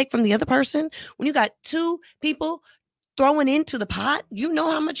isn't trying to take from the other person, when you got two people throwing into the pot, you know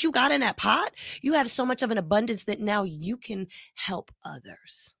how much you got in that pot. You have so much of an abundance that now you can help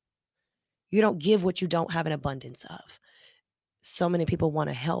others. You don't give what you don't have an abundance of. So many people want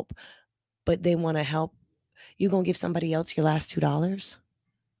to help, but they want to help. You're going to give somebody else your last $2?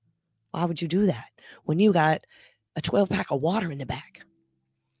 Why would you do that when you got a 12-pack of water in the back?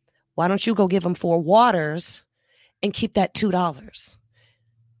 Why don't you go give them 4 waters and keep that $2?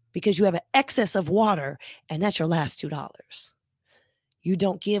 Because you have an excess of water and that's your last $2. You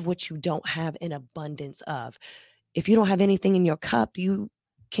don't give what you don't have an abundance of. If you don't have anything in your cup, you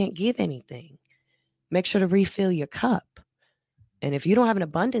can't give anything. Make sure to refill your cup. And if you don't have an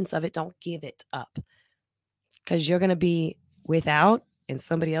abundance of it, don't give it up, because you're going to be without and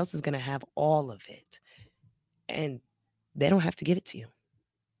somebody else is going to have all of it. And they don't have to give it to you.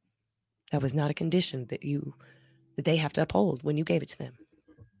 That was not a condition that they have to uphold when you gave it to them.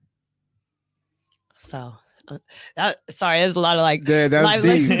 So, sorry, there's a lot of life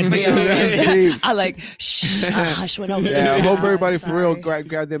lessons for y'all. That's deep. I hush went over. Yeah, I hope everybody for real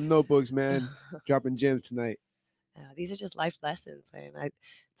grab them notebooks, man. Dropping gems tonight. These are just life lessons, and it's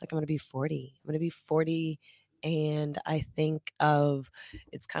like I'm going to be 40. I'm going to be 40, and I think of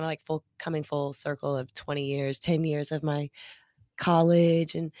it's kind of like coming full circle of 20 years, 10 years of my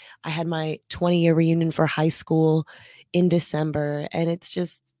college, and I had my 20-year reunion for high school in December, and it's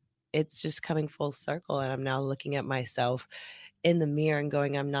just coming full circle. And I'm now looking at myself in the mirror and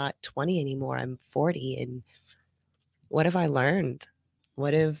going, I'm not 20 anymore. I'm 40, and what have I learned?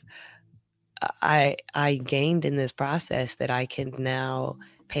 What have I gained in this process that I can now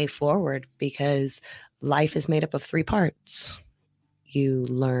pay forward? Because life is made up of 3 parts. You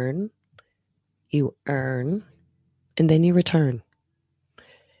learn, you earn, and then you return.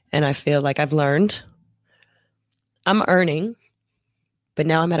 And I feel like I've learned, I'm earning, but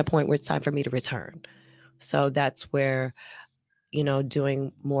now I'm at a point where it's time for me to return. So that's where,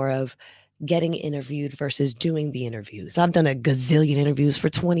 doing more of getting interviewed versus doing the interviews. I've done a gazillion interviews for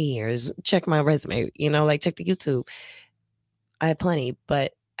 20 years. Check my resume, check the YouTube. I have plenty,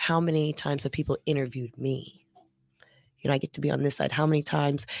 but how many times have people interviewed me? I get to be on this side. How many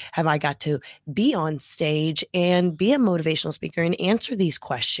times have I got to be on stage and be a motivational speaker and answer these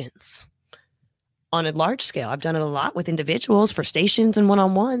questions on a large scale? I've done it a lot with individuals for stations and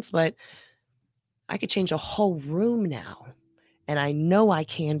one-on-ones, but I could change a whole room now. And I know I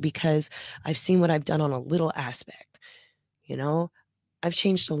can because I've seen what I've done on a little aspect. I've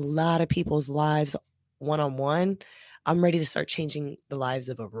changed a lot of people's lives one-on-one. I'm ready to start changing the lives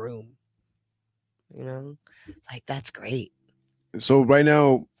of a room. That's great. So right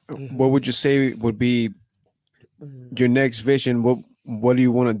now, what would you say would be your next vision? what do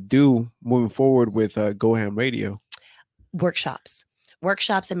you want to do moving forward with GoHAM Radio? Workshops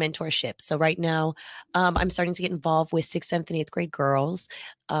and mentorship. So right now, I'm starting to get involved with 6th, 7th, and 8th grade girls,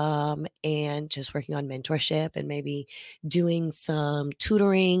 and just working on mentorship and maybe doing some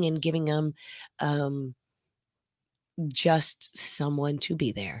tutoring and giving them just someone to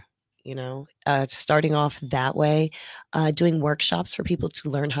be there. Starting off that way, doing workshops for people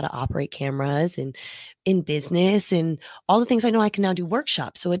to learn how to operate cameras and in business and all the things I know I can now do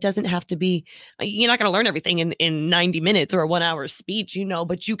workshops. So it doesn't have to be, you're not going to learn everything in 90 minutes or a 1 hour speech,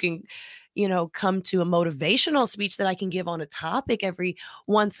 but you can, come to a motivational speech that I can give on a topic every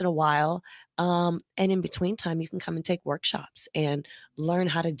once in a while. And in between time, you can come and take workshops and learn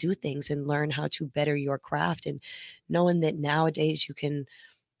how to do things and learn how to better your craft, and knowing that nowadays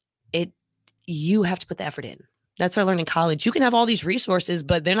you have to put the effort in. That's what I learned in college. You can have all these resources,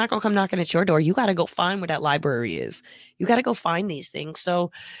 but they're not going to come knocking at your door. You got to go find where that library is. You got to go find these things.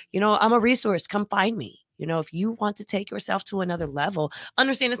 So, I'm a resource. Come find me. If you want to take yourself to another level,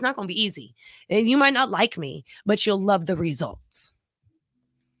 understand it's not going to be easy. And you might not like me, but you'll love the results.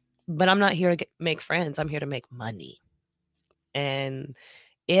 But I'm not here to make friends. I'm here to make money. And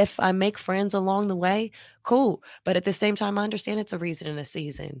if I make friends along the way, cool. But at the same time, I understand it's a reason and a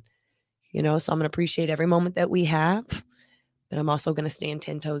season. So I'm going to appreciate every moment that we have, but I'm also going to stand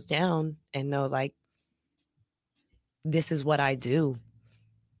 10 toes down and know, like, this is what I do.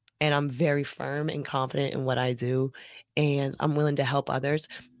 And I'm very firm and confident in what I do. And I'm willing to help others,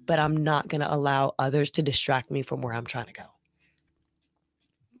 but I'm not going to allow others to distract me from where I'm trying to go.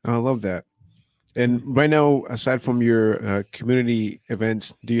 I love that. And right now, aside from your community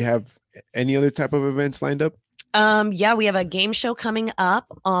events, do you have any other type of events lined up? Yeah, we have a game show coming up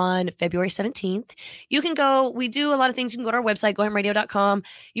on February 17th. You can go, we do a lot of things. You can go to our website, GoHAMradio.com.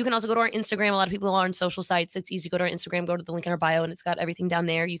 You can also go to our Instagram. A lot of people are on social sites. It's easy to go to our Instagram, go to the link in our bio, and it's got everything down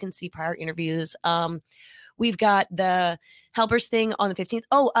there. You can see prior interviews. We've got the Helpers thing on the 15th.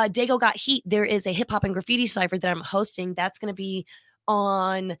 Dago Got Heat. There is a hip hop and graffiti cipher that I'm hosting. That's going to be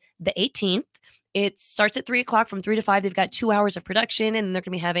on the 18th. It starts at 3:00 from 3 to 5. They've got 2 hours of production, and they're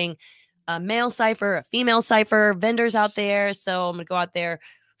going to be having a male cipher, a female cipher, vendors out there. So I'm going to go out there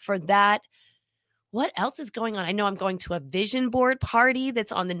for that. What else is going on? I know I'm going to a vision board party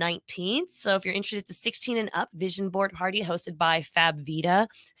that's on the 19th. So if you're interested, it's a 16 and up vision board party hosted by Fab Vita.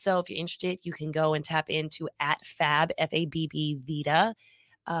 So if you're interested, you can go and tap into @Fab, FABB Vita.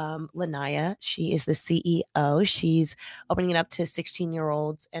 Lanaya, she is the CEO. She's opening it up to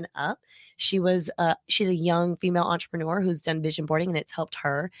 16-year-olds and up. She's a young female entrepreneur who's done vision boarding, and it's helped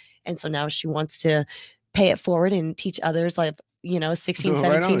her. And so now she wants to pay it forward and teach others, like, 16,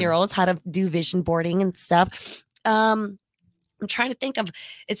 17-year-olds how to do vision boarding and stuff. I'm trying to think of,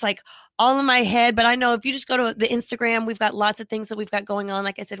 it's like all in my head, but I know if you just go to the Instagram, we've got lots of things that we've got going on.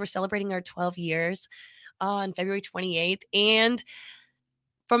 Like I said, we're celebrating our 12 years on February 28th. And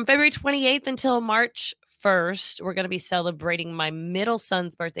from February 28th until March 1st, we're going to be celebrating my middle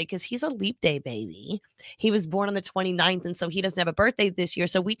son's birthday because he's a leap day baby. He was born on the 29th, and so he doesn't have a birthday this year.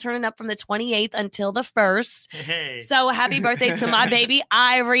 So we turn it up from the 28th until the 1st. Hey. So happy birthday to my baby,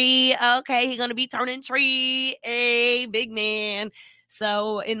 Irie. Okay, he's going to be turning 3, a big man.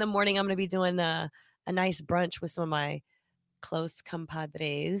 So in the morning, I'm going to be doing a nice brunch with some of my close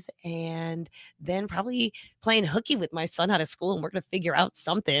compadres, and then probably playing hooky with my son out of school, and we're gonna figure out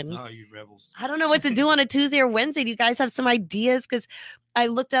something. Oh, you rebels. I don't know what to do on a Tuesday or Wednesday. Do you guys have some ideas? Because I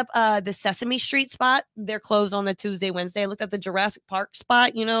looked up the Sesame Street spot. They're closed on the Tuesday, Wednesday. I looked up the Jurassic Park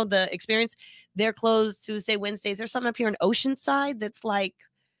spot, the experience. They're closed Tuesday, Wednesdays. There's something up here in Oceanside that's like,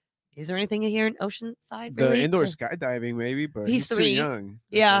 is there anything here in Oceanside? The indoor skydiving, maybe, but he's too young.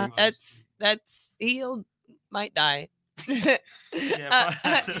 Yeah, he might die. He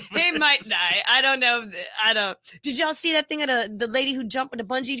might die. I don't know. Did y'all see that thing of the lady who jumped with a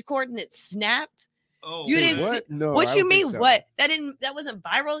bungee cord and it snapped? Oh, you didn't what? see? No. What you mean? So. What? That wasn't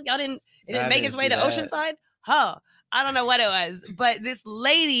viral. Y'all didn't. It didn't make its way to Oceanside. Huh? I don't know what it was, but this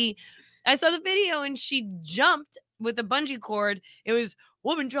lady, I saw the video and she jumped with a bungee cord. It was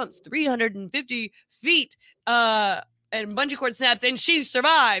woman jumps 350 feet. And bungee cord snaps and she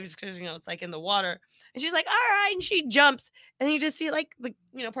survives because it's like in the water, and she's like, all right, and she jumps, and you just see like the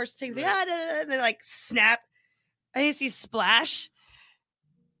person takes the and they like snap, and you see splash.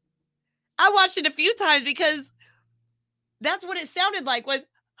 I watched it a few times because that's what it sounded like. Was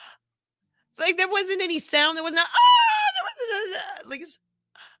like there wasn't any sound. There wasn't.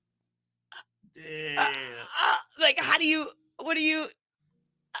 Like how do you? What do you?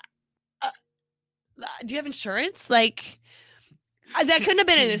 Do you have insurance? Like, That couldn't have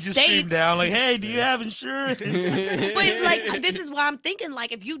been in the just States. scream down like, "Hey, do you have insurance?" But like, this is why I'm thinking,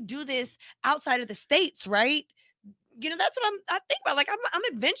 like, if you do this outside of the States, right? You know, that's what I think about. Like, I'm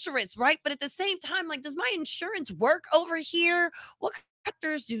adventurous, right? But at the same time, like, does my insurance work over here? What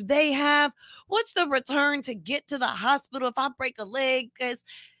doctors do they have? What's the return to get to the hospital if I break a leg? Because,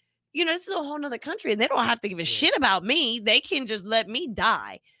 you know, this is a whole nother country and they don't have to give a shit about me. They can just let me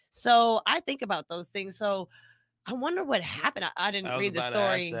die. So I think about those things. So I wonder what happened. I didn't read the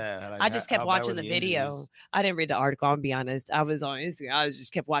story. I just kept watching the video. Injuries? I didn't read the article. I'll be honest. I was on Instagram. I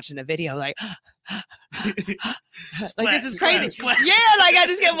just kept watching the video, like, like this is crazy. Yeah, like I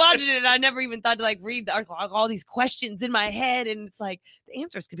just kept watching it, and I never even thought to like read the article. All these questions in my head, and it's like the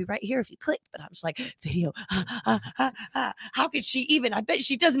answers could be right here if you click. But I'm just like, video. How could she even? I bet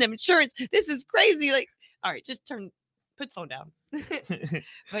she doesn't have insurance. This is crazy. Like, all right, just put the phone down.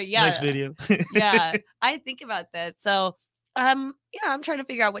 But yeah, next video. Yeah, I think about that. So yeah, I'm trying to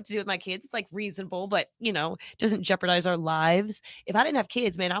figure out what to do with my kids. It's like reasonable, but you know, doesn't jeopardize our lives. If I didn't have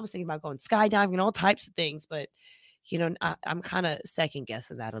kids, man, I was thinking about going skydiving and all types of things, but you know, I'm kind of second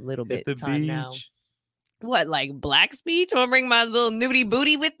guessing that a little bit time now. What, like Black's Beach? I'm gonna bring my little nudie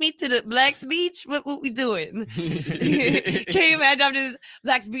booty with me to the Black's Beach. What we doing? Can you imagine? I'm just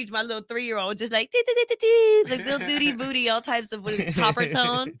Black's Beach, my little 3-year-old, just like like little nudie booty, all types of copper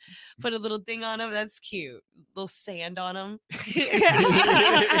tone. Put a little thing on him. That's cute. Little sand on him.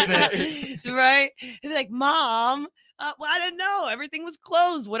 Right? He'd be like, Mom, well, I didn't know. Everything was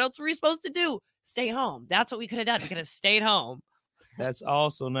closed. What else were we supposed to do? Stay home. That's what we could have done. We could have stayed home. That's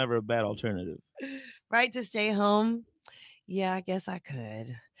also never a bad alternative. Right, to stay home. Yeah, I guess I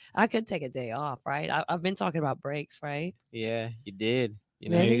could take a day off, right? I've been talking about breaks, right? Yeah, you did. You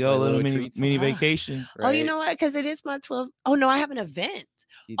know, there you go, little treats. mini vacation. Right? Oh, you know what? Because it is my 12. Oh no, I have an event.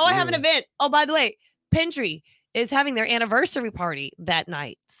 I have an event. Oh, by the way, Pendry is having their anniversary party that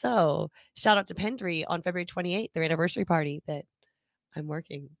night. So shout out to Pendry on February 28th, their anniversary party that I'm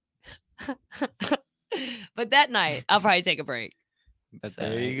working. But that night, I'll probably take a break. But So,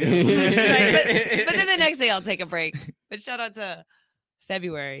 there you go. Right, but then the next day I'll take a break. But shout out to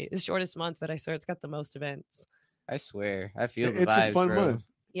February, the shortest month, but I swear it's got the most events. I swear, I feel the it's vibes, a fun bro. month.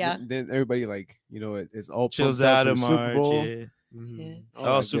 Yeah. Then everybody like, you know, it's all chills pumped up out for in the Super March. Bowl. Yeah. Mhm. Yeah.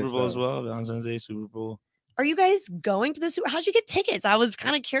 All that Super good Bowl as stuff. well. Valentine's Day, Super Bowl. Are you guys going to the Super? How'd you get tickets? I was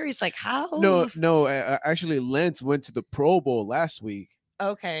kind of curious, like how? No. Actually, Lentz went to the Pro Bowl last week.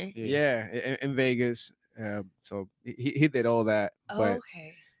 Okay. Yeah, in Vegas. So he did all that. But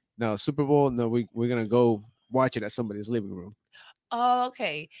Okay. no, Super Bowl. No, we're gonna go watch it at somebody's living room. Oh,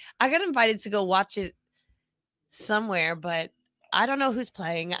 okay. I got invited to go watch it somewhere, but I don't know who's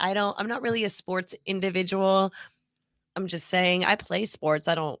playing. I'm not really a sports individual. I'm just saying I play sports.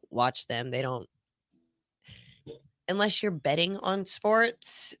 I don't watch them. They don't, unless you're betting on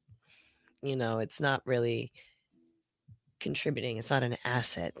sports, you know, it's not really contributing. It's not an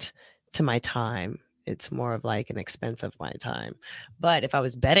asset to my time. It's more of like an expense of my time. But if I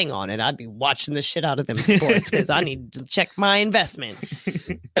was betting on it, I'd be watching the shit out of them sports because I need to check my investment.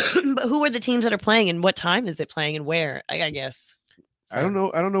 But who are the teams that are playing and what time is it playing and where? I guess. I don't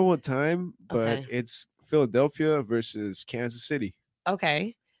know what time, but Okay. it's Philadelphia versus Kansas City.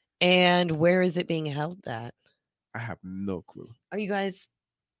 Okay. And where is it being held at? I have no clue. Are you guys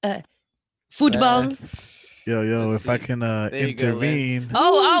football? Yo, Let's if I see. can you go, intervene. Lance.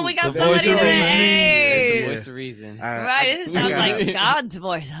 Oh, we got The somebody voice of there. reason. Hey. It's the voice of reason. Right. It sounds like God's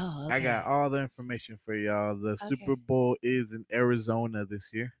voice. Oh, okay. I got all the information for y'all. The Okay. Super Bowl is in Arizona this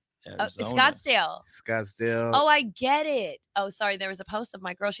year. Scottsdale. Scottsdale. Oh, I get it. Oh, sorry. There was a post of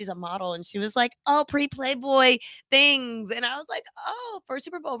my girl. She's a model, and she was like, "Oh, pre-Playboy things," and I was like, "Oh, for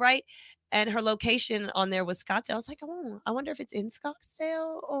Super Bowl, right?" And her location on there was Scottsdale. I was like, "Oh, I wonder if it's in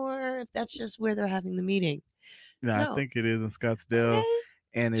Scottsdale or if that's just where they're having the meeting." No, No. I think it is in Scottsdale, Okay.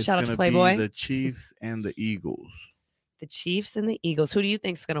 and it's Shout out gonna to Playboy. be the Chiefs and the Eagles. The Chiefs and the Eagles. Who do you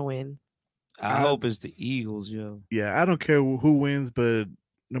think's gonna win? I hope it's the Eagles, yo. Yeah, I don't care who wins, but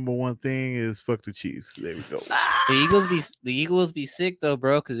number one thing is fuck the Chiefs. There we go. The Eagles be sick though,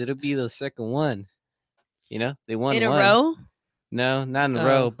 bro, because it'll be the second one. You know, they won In a one. row? No, not in a Oh.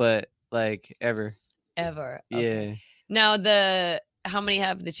 row, but like ever. Ever. Yeah. Okay. Now how many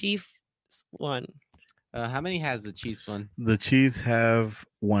have the Chiefs won? How many has the Chiefs won? The Chiefs have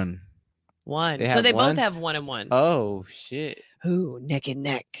one. One. They So have they one? both have 1 and 1. Oh shit! Ooh, neck and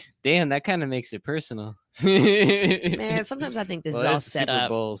neck. Damn, that kind of makes it personal. Man, sometimes I think this Well, is all it's set Super up.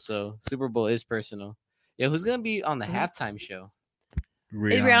 Bowl, so Super Bowl is personal. Yeah, who's gonna be on the Mhm. halftime show? It's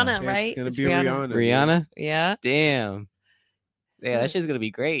Rihanna, right? It's gonna It's be Rihanna. Rihanna. Yeah. Damn. Yeah, that shit's gonna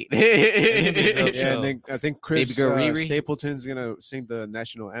be great. Yeah, and then I think Chris Baby girl Riri. Stapleton's gonna sing the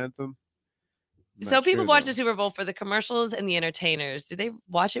national anthem. I'm So not people sure, watch though. the Super Bowl for the commercials and the entertainers. Do they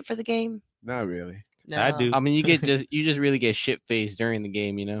watch it for the game? Not really. No. I do. I mean, you just really get shit faced during the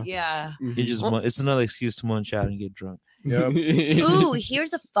game, you know. Yeah. You just it's another excuse to munch out and get drunk. Yep. Ooh,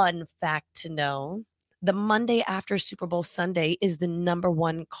 here's a fun fact to know. The Monday after Super Bowl Sunday is the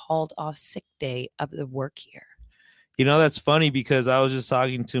 #1 called off sick day of the work year. You know, that's funny because I was just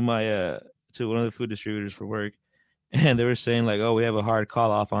talking to my to one of the food distributors for work, and they were saying like, oh, we have a hard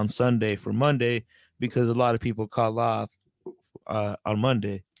call off on Sunday for Monday because a lot of people call off on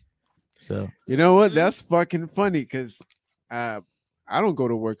Monday. So You know what? That's fucking funny because I don't go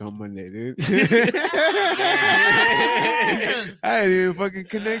to work on Monday, dude. I didn't even fucking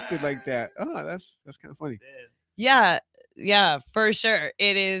connect it like that. Oh, that's kind of funny. Yeah, for sure.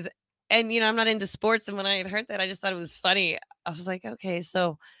 It is. And, I'm not into sports. And when I had heard that, I just thought it was funny. I was like, okay,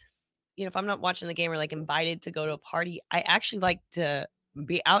 so, if I'm not watching the game or like invited to go to a party, I actually like to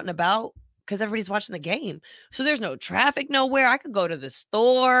be out and about because everybody's watching the game. So there's no traffic nowhere. I could go to the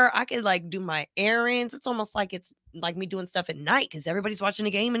store. I could like do my errands. It's almost like it's like me doing stuff at night because everybody's watching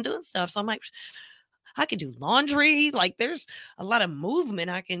the game and doing stuff. So I'm like, I could do laundry. Like there's a lot of movement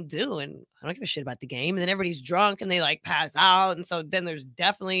I can do. And I don't give a shit about the game. And then everybody's drunk and they like pass out. And so then there's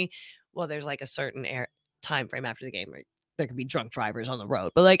definitely, there's like a certain time frame after the game where there could be drunk drivers on the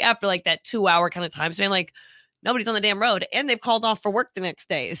road. But like after like that 2-hour kind of time span, like nobody's on the damn road and they've called off for work the next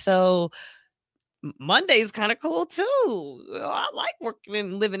day. So Monday's kind of cool too. I like working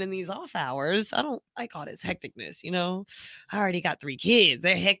and living in these off hours. I don't like all this hecticness, I already got 3 kids.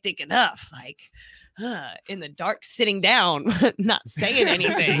 They're hectic enough. Like in the dark, sitting down, not saying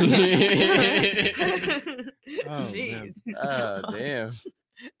anything. Jeez. Oh, damn.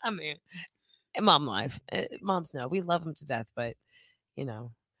 I mean, mom life. Moms know we love them to death, but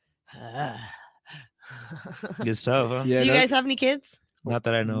Good stuff, huh? Yeah, do you guys have any kids? Not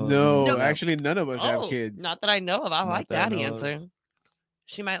that I know. No, No. actually, none of us have kids. Not that I know of. I Not like that I that know of. answer.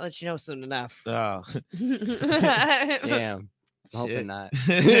 She might let you know soon enough. Oh, Damn. I'm hoping Shit. not.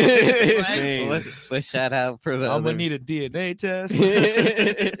 Same. Let's shout out for the I'm other. gonna need a DNA test.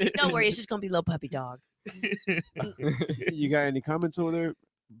 Don't worry, it's just gonna be little puppy dog. You got any comments over there,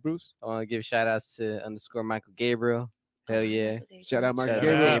 Bruce? I want to give shout outs to _Michael Gabriel. Hell yeah. Shout out, Michael Shout out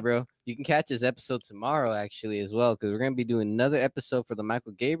Gabriel. Gabriel. You can catch this episode tomorrow, actually, as well, because we're going to be doing another episode for the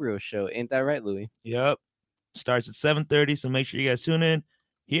Michael Gabriel show. Ain't that right, Louis? Yep. Starts at 7:30, so make sure you guys tune in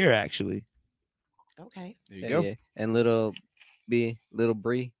here. Actually, Okay. There you Hell go. yeah. And little Bree,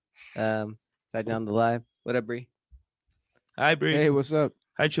 side down the live. What up, Bree? hi Bree. Hey, what's up?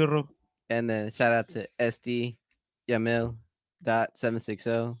 Hi Churro. And then shout out to SD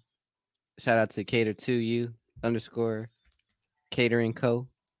Yamil.760. Shout out to Cater2U _ Catering Co.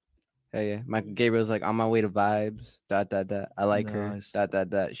 Hell yeah. Michael Gabriel's like on my way to vibes. ... I like Nice.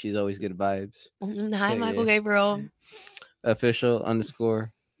 her. ... She's always good vibes. Hi, Yeah, Michael yeah. Gabriel. Official _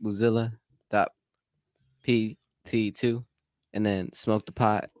 Buzilla .pt2. And then smoke the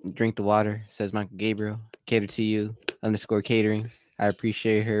pot, drink the water, says Michael Gabriel. Cater to you _ catering. I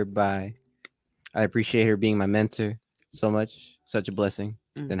appreciate her being my mentor so much. Such a blessing.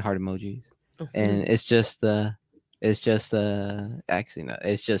 Then heart emojis. And it's just actually no,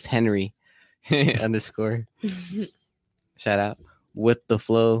 it's just Henry _ shout out with the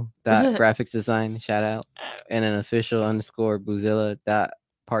flow graphics design shout out, and an official _ Buzilla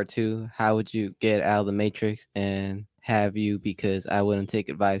part 2. How would you get out of the matrix and have you, because I wouldn't take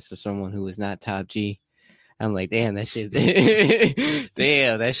advice from someone who is not top G. I'm like, damn, that shit is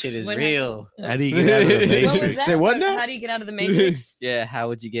What real. How do you get out of the What was matrix? that? Say what now? How do you get out of the matrix? Yeah, how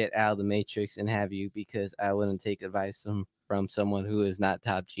would you get out of the matrix and have you, because I wouldn't take advice from someone who is not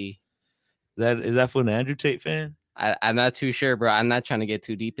top G. Is that for an Andrew Tate fan? I'm not too sure, bro. I'm not trying to get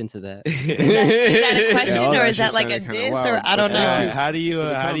too deep into that. Is that a question all or that is that shit like a sounded kinda diss wild, or I don't but, know? How do you For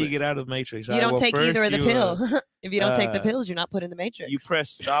the how do you comment. get out of the matrix? You don't take either of the first pill. If you don't take the uh, pills, you're not put in the matrix. you press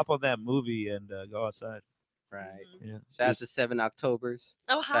stop on that movie and go outside. Right. Yeah. Shout out to 7 Octobers.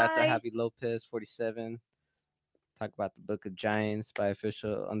 Oh, Shout out to hi. Happy Lopez 47. Talk about the Book of Giants by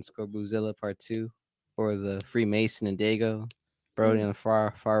official _ Buzilla part 2, or the Freemason and Dago. Brody on the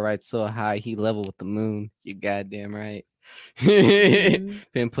far right so high he level with the moon. You goddamn right.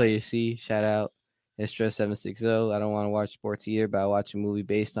 Pin Player C, shout out. Stress 760. I don't want to watch sports either, but I watch a movie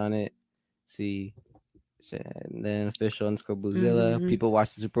based on it. See, and then official _ Buzilla. Mhm. People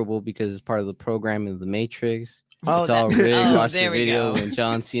watch the Super Bowl because it's part of the programming of the Matrix. Oh, It's all that- rigged. oh, Watch the there we video go. when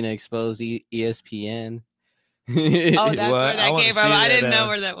John Cena exposed ESPN. Oh, that's What? where I that wanna came see from. I that, didn't know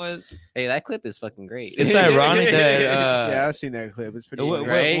where that was. Hey, that clip is fucking great. It's ironic that Yeah, I've seen that clip. It's pretty what,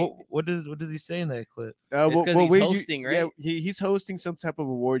 funny. Right? what does he say in that clip? It's 'cause he's we- hosting, Yeah, right? he's hosting some type of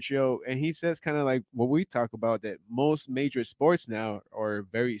award show, and he says kind of like what we talk about, that most major sports now are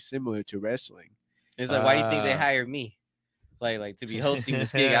very similar to wrestling. It's like, why do you think they Ah. hired me? Like to be hosting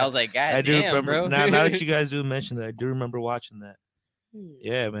this gig? I was like, God I do damn, remember. bro. Now that you guys do mention that, I do remember watching that.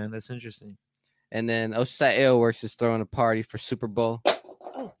 Yeah, man, that's interesting. And then Oceanside Ale Works is throwing a party for Super Bowl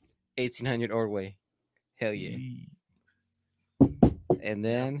Oh, 1800 Ordway. Hell yeah. And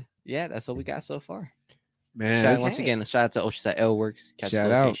then, yeah, that's what we got so far. Man, Once Okay. again, shout out to Oceanside Ale Works. Catch Shout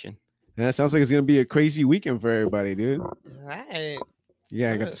the out. location. and that sounds like it's gonna be a crazy weekend for everybody, dude. all right.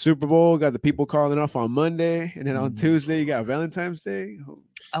 Yeah, I got the Super Bowl, got the people calling off on Monday, and then on Mhm. Tuesday you got Valentine's Day. Oh,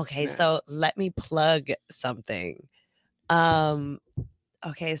 Okay, snap. so let me plug something.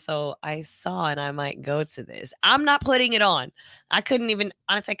 Okay, so I saw, and I might go to this. I'm not putting it on. I couldn't even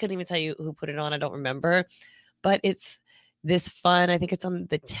tell you who put it on. I don't remember, but it's this fun. I think it's on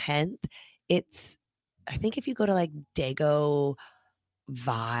the 10th. I think if you go to like Dago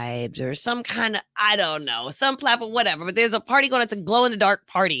Vibes or some kind of, I don't know, some platform, whatever. But there's a party going on. It's a glow in the dark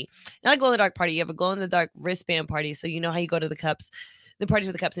party. Not a glow in the dark party. You have a glow in the dark wristband party. So you know how you go to the parties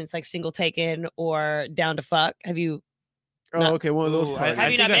with the cups, and it's like single taken or down to fuck. Have you? Oh, okay, one of those Ooh, parties.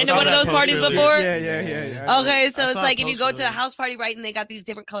 Have you think not I been to saw one of that those post parties earlier. before? Yeah. Okay, so I it's saw a like if you post go to a earlier. house party, right, and they got these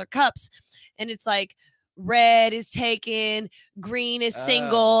different color cups, and it's like red is taken, green is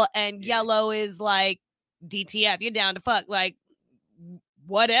single, and yeah. yellow is like DTF. You're down to fuck, like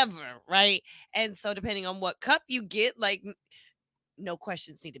whatever, right? And so depending on what cup you get, like no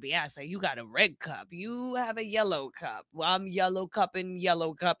questions need to be asked. Like you got a red cup, you have a yellow cup. Well, I'm yellow cupping,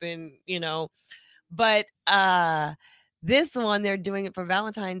 but this one, they're doing it for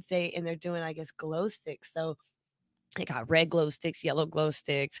Valentine's Day, and they're doing, I guess, glow sticks. So they got red glow sticks, yellow glow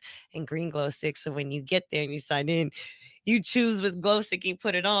sticks, and green glow sticks. So when you get there and you sign in, you choose with glow stick, you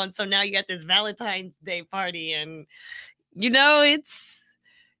put it on. So now you got this Valentine's Day party, and it's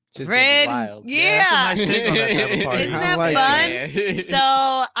Just gonna be red. wild. Yeah. that's a nice take on that type of party. Isn't I that like fun? that.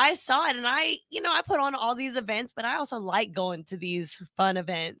 So I saw it, and I put on all these events, but I also like going to these fun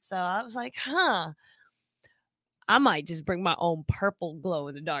events. So I was like, I might just bring my own purple glow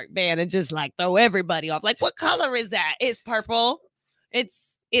in the dark band and just like throw everybody off. Like, what color is that? It's purple.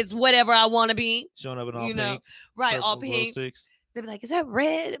 It's whatever I want to be. Showing up in all You know, pink, right? purple All glow pink. sticks. They'd be like, is that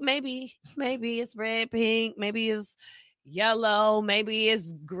red? Maybe it's red, pink. Maybe it's yellow. Maybe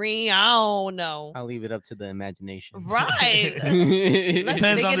it's green. I don't know. I'll leave it up to the imagination. Right. Let's Depends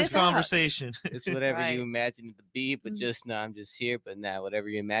figure on this this out. conversation. It's whatever Right. you imagine it to be, but Mhm. just no, I'm just here. But now, whatever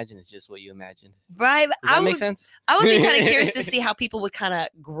you imagine is just what you imagine. Right. Does that make sense? I would be kind of curious to see how people would kind of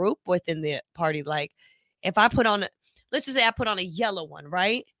group within the party. Like if I put on, let's just say I put on a yellow one,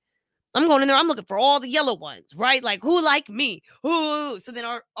 right? I'm going in there. I'm looking for all the yellow ones, right? Like who like me? Who? So then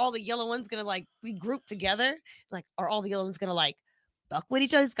are all the yellow ones gonna like be grouped together? Like are all the yellow ones gonna like fuck with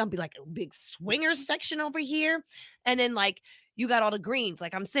each other? It's gonna be like a big swinger section over here, and then like you got all the greens.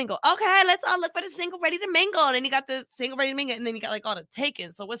 Like I'm single. Okay, let's all look for the single ready to mingle. And then you got the single ready to mingle, and then you got like all the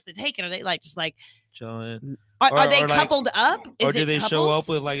taken. So what's the taken? Are they like just like Chilling. are they or, like- coupled up? Or Is do it they show couples? up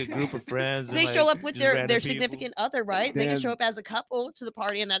with like a group of friends? and, They like, show up with just their random people? significant other, right? They can show Damn. up as a couple to the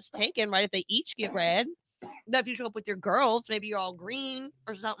party, and that's taken, right? If they each get red. But if you show up with your girls, maybe you're all green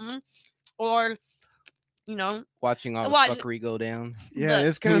or something, or Watching all the Watch- fuckery go down. Yeah, Look.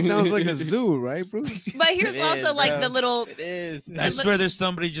 this kind of sounds like a zoo, right, Bruce? But here's It also is, like bro. the little It is. I Look- swear there's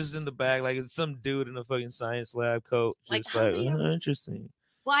somebody just in the back, like it's some dude in a fucking science lab coat. Like, Just how like, many of interesting.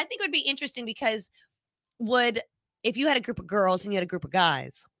 Well, I think it would be interesting because if you had a group of girls and you had a group of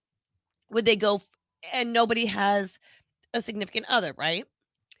guys, would they go and nobody has a significant other, right?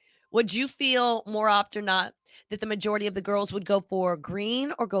 Would you feel more opt or not that the majority of the girls would go for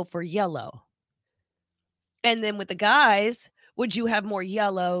green or go for yellow? And then with the guys, would you have more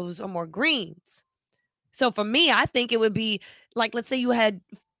yellows or more greens? So for me, I think it would be like, let's say you had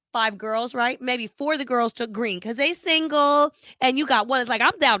 5 girls, right? Maybe 4 of the girls took green because they single, and you got one that's like,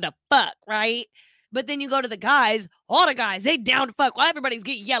 I'm down to fuck, right? But then you go to the guys, all the guys, they down to fuck. Well, everybody's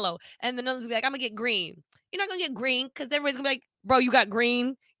getting yellow. And then others be like, I'm gonna get green. You're not gonna get green because everybody's gonna be like, bro, you got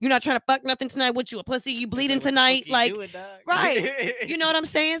green. You're not trying to fuck nothing tonight. What you, a pussy? You bleeding tonight? Like, right. You know what I'm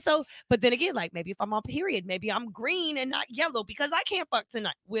saying? So, but then again, like maybe if I'm on period, maybe I'm green and not yellow because I can't fuck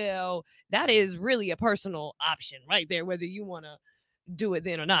tonight. Well, that is really a personal option right there, whether you want to do it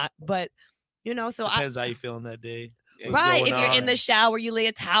then or not. But so Depends how you feeling that day. What's right, going if you're in on. the shower, you lay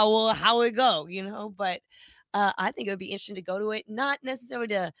a towel, how it go, But I think it would be interesting to go to it, not necessarily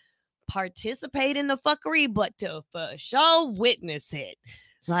to participate in the fuckery, but to for sure witness it.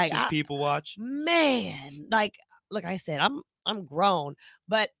 Like Just people watch. Man, like I said, I'm grown,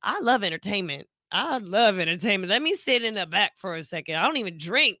 but I love entertainment. I love entertainment. Let me sit in the back for a second. I don't even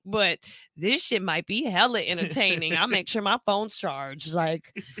drink, but this shit might be hella entertaining. I'll make sure my phone's charged.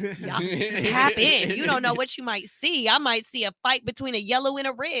 Like, y'all tap in. You don't know what you might see. I might see a fight between a yellow and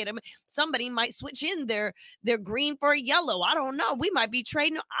a red. I mean, somebody might switch in their green for a yellow. I don't know. We might be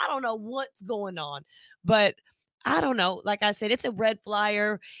trading. I don't know what's going on, but I don't know. Like I said, it's a red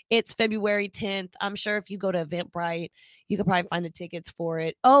flyer. It's February 10th. I'm sure if you go to Eventbrite, you could probably find the tickets for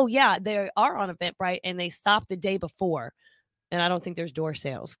it. Oh, yeah, they are on Eventbrite, and they stop the day before. And I don't think there's door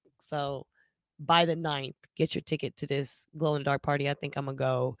sales. So by the 9th, get your ticket to this glow-in-the-dark party. I think I'm going to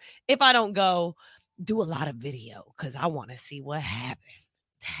go. If I don't go, do a lot of video because I want to see what happened.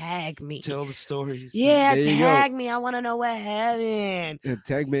 Tag me. Tell the stories. Yeah, tag me. I want to know what happened. Yeah,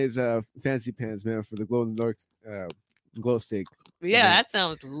 tag me is fancy pants, man, for the glow in the dark glow stick. Yeah, that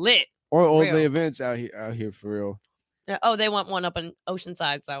sounds lit. Or all the events out here for real. Oh, they want one up in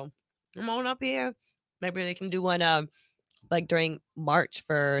Oceanside, so come on up here. Maybe they can do one like during March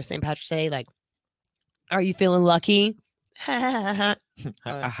for St. Patrick's Day. Like, are you feeling lucky? How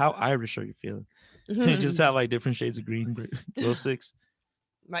Irish are you feeling? Just have like different shades of green glow sticks.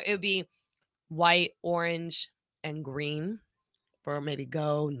 Right, it would be white, orange, and green for maybe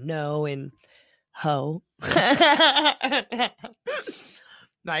go, no, and ho.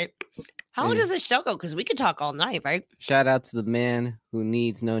 Right. How long does this show go? Because we could talk all night, right? Shout out to the man who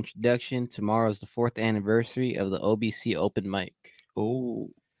needs no introduction. Tomorrow's the 4th anniversary of the OBC open mic.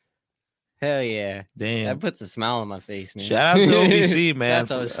 Oh, hell yeah! Damn, that puts a smile on my face, man. Shout out to OBC, man.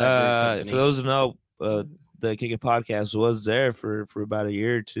 For those who know, the Kick It podcast was there for about a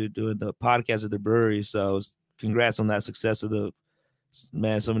year or two doing the podcast at the brewery. So congrats on that success of the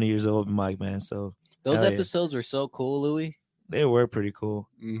man. So many years of open mic, man. So those episodes were so cool, Louis. They were pretty cool.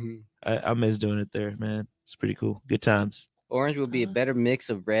 Mm-hmm. I miss doing it there, man. It's pretty cool. Good times. Orange would be a better mix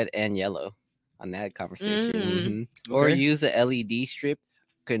of red and yellow on that conversation. Mm-hmm. Or use a LED strip,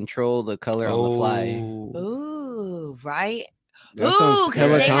 control the color on the fly. Ooh, right. Ooh,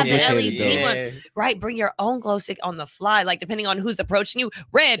 because they have the LED one. one. Right, bring your own glow stick on the fly, like depending on who's approaching you.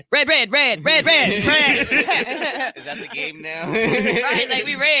 Red, red, red, red, red, red, Is that the game now? Right, like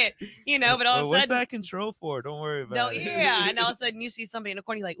we red, but all of a what's sudden, that control for? Don't worry about it. Yeah, and all of a sudden you see somebody in the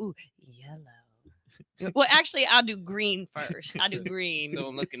corner, you're like, ooh, yellow. Well, actually, I'll do green first. I do green. So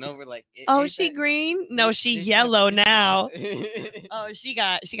I'm looking over like, oh, she green? No, she yellow now. Oh, she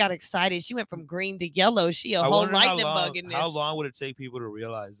got excited. She went from green to yellow. She a whole lightning bug in this. How long would it take people to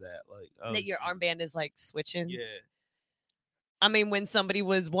realize that? Like that your armband is like switching? Yeah. I mean, when somebody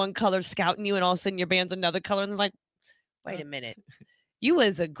was one color scouting you and all of a sudden your band's another color and they're like, wait a minute. You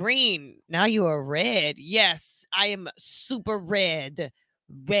was a green. Now you are red. Yes, I am super red.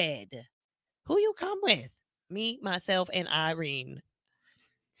 Red. Who you come with? Me, myself, and Irene.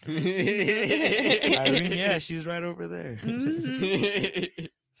 Irene, yeah, she's right over there. Mm-hmm.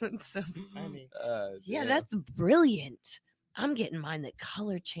 That's so funny. Yeah, that's brilliant. I'm getting mine that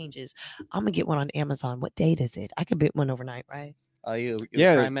color changes. I'm gonna get one on Amazon. What date is it? I could get one overnight, right? Oh, you're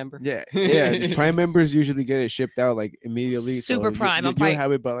a Prime member? Yeah. Prime members usually get it shipped out like immediately. Super Prime. You'll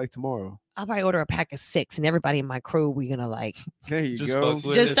have it by like tomorrow. I'll probably order a pack of 6, and everybody in my crew, we're gonna like there you just go.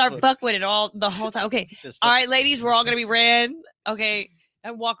 Just start fuck with it the whole time. Okay. All right, ladies, we're all gonna be red. Okay.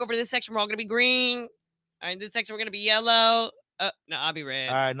 And walk over to this section, we're all gonna be green. All right, this section we're gonna be yellow. No, I'll be red.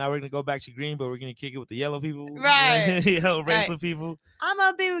 All right, now we're gonna go back to green, but we're gonna kick it with the yellow people. Right. Yellow racial people. I'm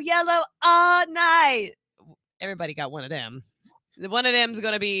gonna be yellow all night. Everybody got one of them. One of them's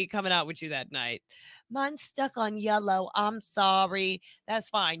gonna be coming out with you that night. Mine's stuck on yellow. I'm sorry. That's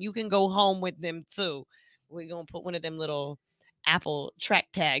fine. You can go home with them too. We're gonna put one of them little Apple track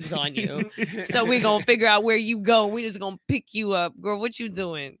tags on you. So we're gonna figure out where you go. We're just gonna pick you up. Girl, what you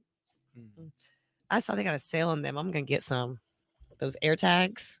doing? I saw they got a sale on them. I'm gonna get some. Those air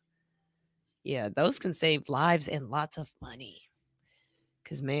tags. Yeah, those can save lives and lots of money.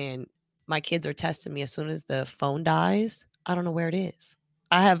 Cause man, my kids are testing me as soon as the phone dies. I don't know where it is.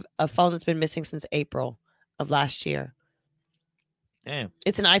 I have a phone that's been missing since April of last year. Damn.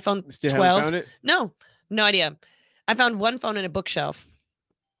 It's an iPhone Still 12. haven't found it? No idea. I found one phone in a bookshelf.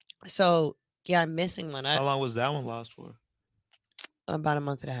 So, yeah, I'm missing one. How long was that one lost for? About a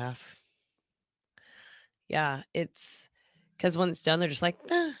month and a half. Yeah, it's because when it's done, they're just like,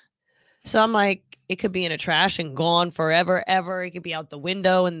 nah. So I'm like, it could be in a trash and gone forever, ever. It could be out the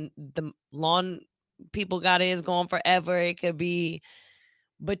window and the lawn people got it is gone forever. It could be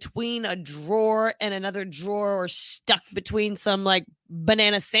between a drawer and another drawer, or stuck between some like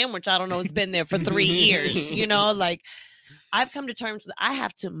banana sandwich. I don't know. It's been there for 3 years. You know, like I've come to terms with I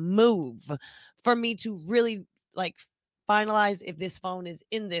have to move for me to really like finalize if this phone is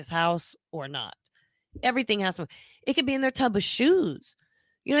in this house or not. Everything has to. It could be in their tub of shoes.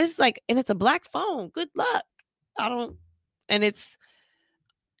 You know, it's like, and it's a black phone. Good luck. I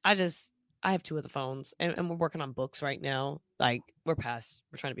have 2 of the phones, and we're working on books right now. Like we're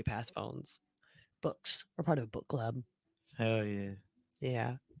trying to be past phones. Books. We're part of a book club. Hell yeah.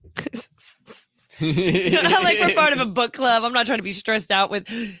 Yeah. Like we're part of a book club. I'm not trying to be stressed out with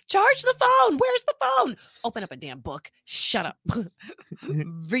charge the phone. Where's the phone? Open up a damn book. Shut up.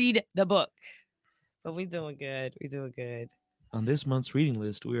 Read the book. But we're doing good. We're doing good. On this month's reading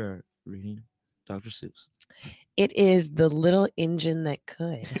list, we are reading Dr. Seuss. It is The Little Engine That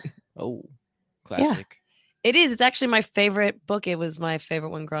Could. Oh, classic. It is. It's actually my favorite book. It was my favorite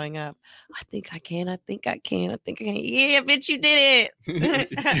one growing up. I think I can. Yeah, bitch, you did it.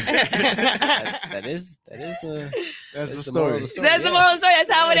 That's the story. That's the moral of the story.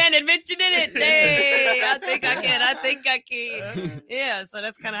 That's how it ended. Bitch, you did it. Hey, I think I can. Yeah, so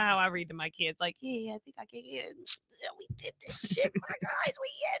that's kind of how I read to my kids. Like, yeah, I think I can. Yeah, we did this shit, my guys. We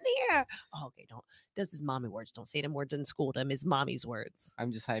in here. Oh, okay, don't. This is mommy words. Don't say them words in school. Them is mommy's words.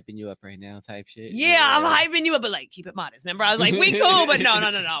 I'm just hyping you up right now, type shit. Yeah, I'm hyping you up, but like, keep it modest. Remember, I was like, we cool, but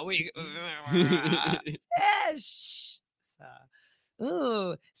no. We.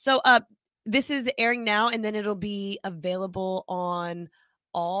 So, this is airing now, and then it'll be available on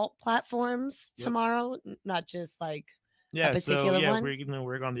all platforms tomorrow, not just like a particular one. We're gonna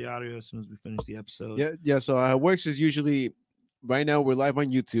work on the audio as soon as we finish the episode. Yeah. So how it works is usually right now we're live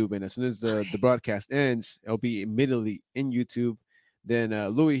on YouTube, and as soon as the broadcast ends, it'll be immediately in YouTube. Then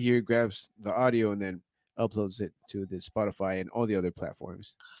Louis here grabs the audio and then uploads it to the Spotify and all the other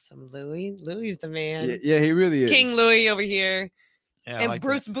platforms. Awesome, Louis. Louis is the man. Yeah, he really is. King Louis over here. Yeah, and like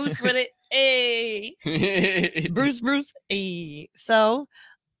Bruce Boost with it. Hey. Bruce. Hey. So,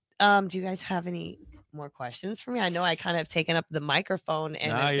 do you guys have any more questions for me? I know I kind of taken up the microphone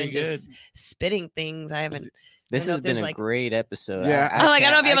and I've been just spitting things. I haven't. This has been a great episode. Yeah, I don't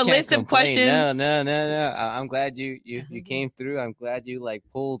know if you have a list of questions. No. I'm glad you came through. I'm glad you like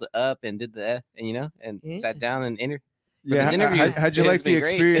pulled up and did the and sat down and interviewed. Yeah, how'd you like the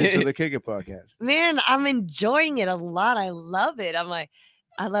experience of the Kick It podcast? Man, I'm enjoying it a lot. I love it. I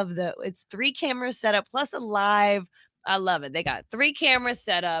love it's 3 cameras set up plus a live. I love it. They got 3 cameras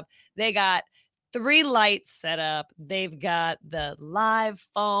set up. They got 3 lights set up. They've got the live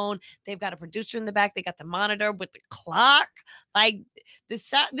phone. They've got a producer in the back. They got the monitor with the clock. Like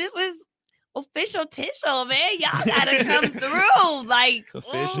this is official Tishel, man. Y'all gotta come through. Like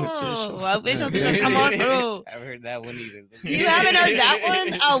official Tishel, come on through. I haven't heard that one either. You haven't heard that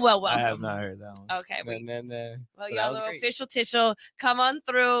one? Oh well. I have not heard that one. Okay. No. Well, y'all are official Tishel. Come on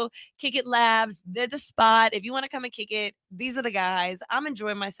through. Kick It Labs. They're the spot. If you want to come and kick it, these are the guys. I'm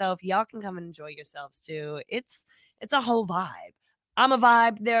enjoying myself. Y'all can come and enjoy yourselves too. It's a whole vibe. I'm a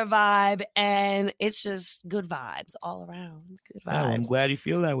vibe, they're a vibe, and it's just good vibes all around. Good vibes. Oh, I'm glad you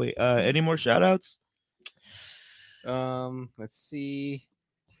feel that way. Any more shout outs? Let's see.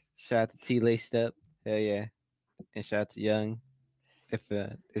 Shout out to T Laced Up. Hell yeah. And shout out to Young. If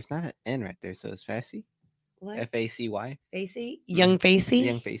there's not an N right there, so it's Facy. What? Facy. Facey? Young Facey?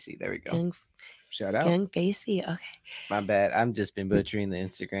 Young Facey. There we go. Shout out. Young Facey. Okay. My bad. I'm just been butchering the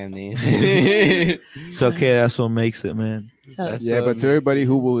Instagram names. It's okay. That's what makes it, man. So, but to everybody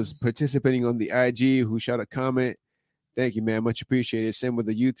who was participating on the IG, who shot a comment, thank you, man. Much appreciated. Same with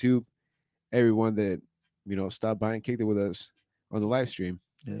the YouTube. Everyone that stopped by and kicked it with us on the live stream.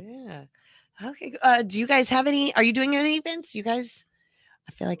 Yeah. Okay. Do you guys have any? Are you doing any events? You guys?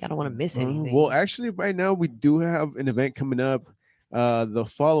 I feel like I don't want to miss anything. Well, actually, right now we do have an event coming up. The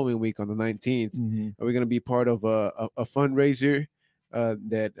following week on the 19th, we're going to be part of a fundraiser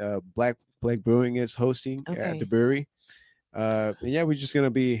that Black Brewing is hosting at the brewery. And yeah, we're just going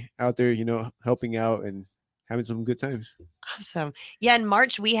to be out there, helping out and having some good times. Awesome. Yeah, in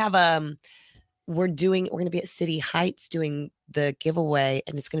March we have we're going to be at City Heights doing the giveaway,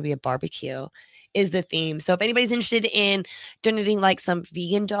 and it's going to be a barbecue is the theme. So if anybody's interested in donating like some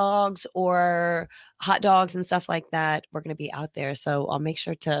vegan dogs or hot dogs and stuff like that, we're going to be out there. So I'll make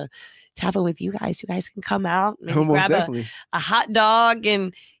sure to have it with you guys. You guys can come out, maybe grab a hot dog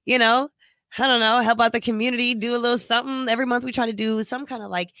and, I don't know, help out the community, do a little something. Every month we try to do some kind of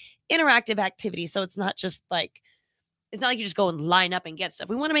like interactive activity. So it's not just like, it's not like you just go and line up and get stuff.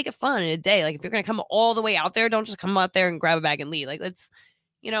 We want to make it fun in a day. Like if you're going to come all the way out there, don't just come out there and grab a bag and leave. Like let's,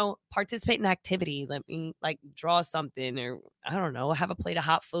 participate in activity. Let me like draw something, or I don't know, have a plate of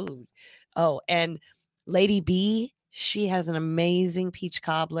hot food. Oh, and Lady B, she has an amazing peach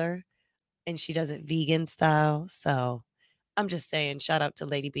cobbler, and she does it vegan style. So I'm just saying, shout out to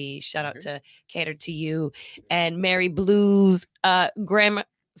Lady B, shout out to Catered to You and Mary Blues, Grandma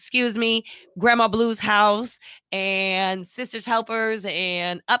Blues House and Sisters Helpers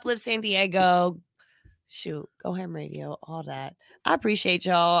and Uplift San Diego. Shoot, GoHAM Radio, all that. I appreciate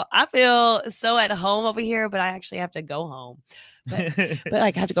y'all. I feel so at home over here, but I actually have to go home. But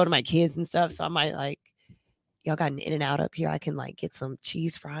like I have to go to my kids and stuff, so I might like. Y'all got an In-N-Out up here. I can like get some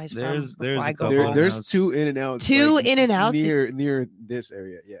cheese fries there's two In-N-Outs. Two In-N-Outs near this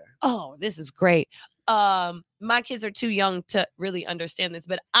area. Yeah. Oh, this is great. My kids are too young to really understand this,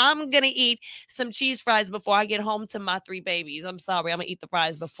 but I'm gonna eat some cheese fries before I get home to my 3 babies. I'm sorry, I'm gonna eat the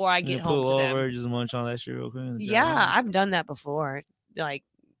fries before I get home to them. Just munch on that shit real quick. Yeah, I've done that before. Like,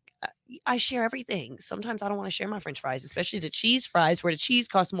 I share everything. Sometimes I don't want to share my French fries, especially the cheese fries, where the cheese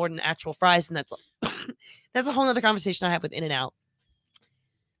costs more than the actual fries, and that's that's a whole other conversation I have with In-N-Out.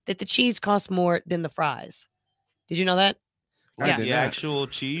 That the cheese costs more than the fries. Did you know that? Yeah, the actual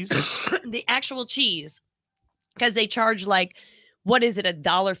cheese. The actual cheese, because they charge like, what is it,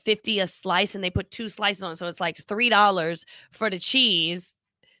 $1.50 a slice, and they put 2 slices on, so it's like $3 for the cheese,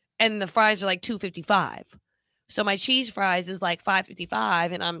 and the fries are like $2.55. So my cheese fries is like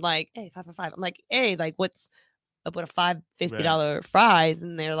 $5.55, and I'm like, hey, $5 for $5. I'm like, hey, like what's up with a $5.50 fries?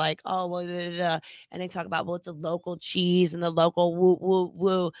 And they're like, oh, well, and they talk about, well, it's a local cheese and the local woo woo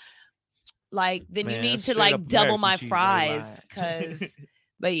woo. Like, then you need to like double my fries, because,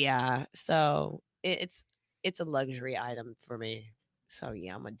 but yeah, so it's a luxury item for me. So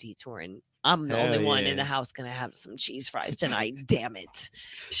yeah, I'm a detour, and I'm the only one in the house gonna have some cheese fries tonight. Damn it!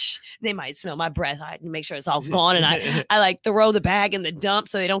 They might smell my breath. I make sure it's all gone, and I like throw the bag in the dump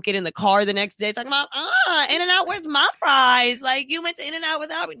so they don't get in the car the next day. It's like, Mom, In-N-Out, where's my fries? Like, you went to In-N-Out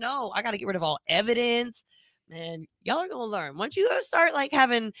without me? No, I got to get rid of all evidence. Man, y'all are gonna learn once you start like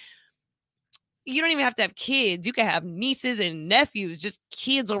having. You don't even have to have kids. You can have nieces and nephews. Just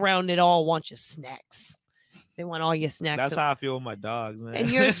kids around it all want your snacks. They want all your snacks. That's how I feel with my dogs, man. And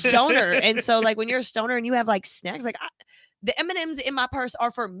you're a stoner. And so, like, when you're a stoner and you have, like, snacks, like, the M&Ms in my purse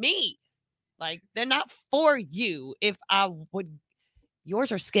are for me. Like, they're not for you. If I would,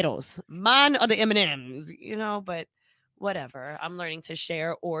 yours are Skittles. Mine are the M&Ms, but whatever. I'm learning to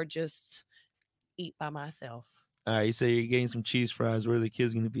share or just eat by myself. All right, you say you're getting some cheese fries. Where are the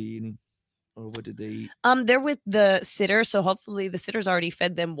kids going to be eating? Or what did they eat? They're with the sitter, so hopefully the sitter's already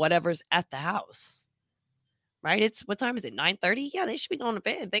fed them whatever's at the house. Right? It's what time is it? 9:30? Yeah, they should be going to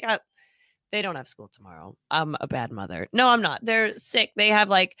bed. They don't have school tomorrow. I'm a bad mother. No, I'm not. They're sick. They have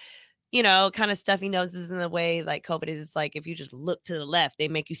like, kind of stuffy noses in the way like COVID is. It's like if you just look to the left, they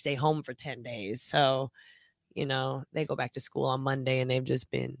make you stay home for 10 days. So, they go back to school on Monday and they've just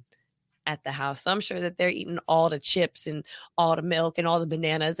been at the house. So I'm sure that they're eating all the chips and all the milk and all the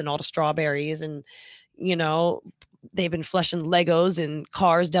bananas and all the strawberries, and they've been flushing Legos and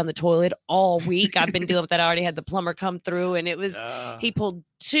cars down the toilet all week. I've been dealing with that. I already had the plumber come through, and it was he pulled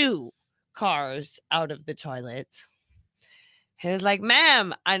 2 cars out of the toilet. He was like,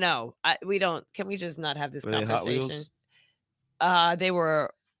 "Ma'am, I know. Can we just not have this conversation?" They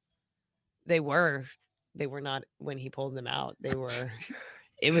were not when he pulled them out. They were.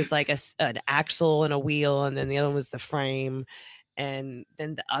 It was like an axle and a wheel, and then the other one was the frame. And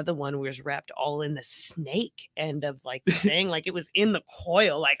then the other one was wrapped all in the snake end of like the thing, like it was in the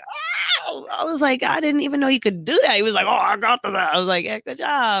coil. Like, I was like, I didn't even know you could do that. He was like, oh, I got to that. I was like, yeah, good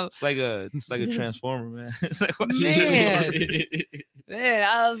job. It's like a transformer, man. It's like, man,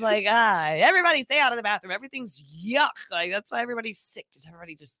 I was like, everybody stay out of the bathroom. Everything's yuck. Like, that's why everybody's sick.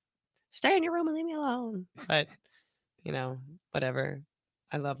 Everybody just stay in your room and leave me alone. But whatever.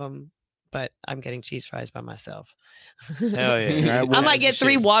 I love them, but I'm getting cheese fries by myself. Hell yeah. I might get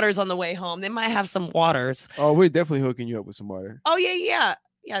 3 waters on the way home. They might have some waters. Oh, we're definitely hooking you up with some water. Oh, yeah.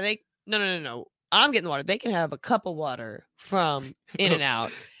 Yeah, no. I'm getting the water. They can have a cup of water from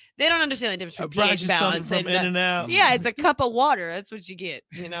In-N-Out. They don't understand the difference between pH balance and In-N-Out. Yeah, it's a cup of water. That's what you get,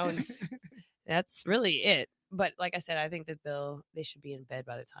 that's really it. But like I said, I think that they should be in bed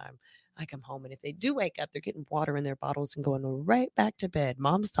by the time I come home. And if they do wake up, they're getting water in their bottles and going right back to bed.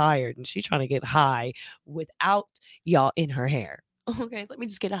 Mom's tired and she's trying to get high without y'all in her hair. Okay, let me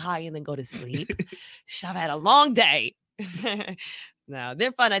just get a high and then go to sleep. I've had a long day. No,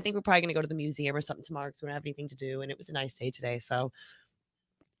 they're fun. I think we're probably going to go to the museum or something tomorrow because we don't have anything to do. And it was a nice day today. So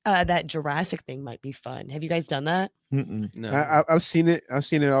that Jurassic thing might be fun. Have you guys done that? No, I've seen it. I've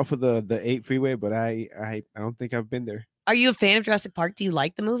seen it off of the 8 freeway, but I don't think I've been there. Are you a fan of Jurassic Park? Do you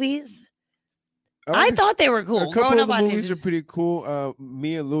like the movies? I like thought they were a cool. couple Growing of up, the I movies are didn't. pretty cool.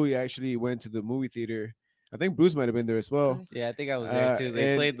 Me and Louie actually went to the movie theater. I think Bruce might have been there as well. Yeah, I think I was there too.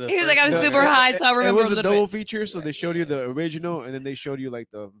 They and played the. He was like, first I was one. super high, so I remember It was a a little double bit. feature, so they showed you the original, and then they showed you like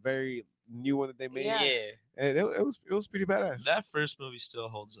the very new one that they made. Yeah. Yeah. And it was pretty badass. That first movie still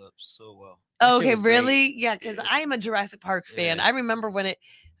holds up so well. That shit Okay, was great. really? Yeah, because I'm a Jurassic Park fan. Yeah. I remember when it,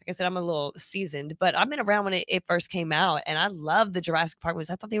 like I said, I'm a little seasoned, but I've been around when it first came out, and I loved the Jurassic Park movies.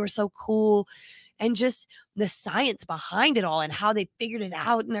 I thought they were so cool, and just the science behind it all and how they figured it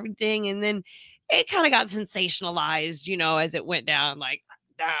out and everything. And then it kind of got sensationalized, as it went down, like,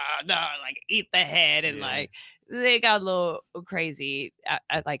 like eat the head, and Yeah. like they got a little crazy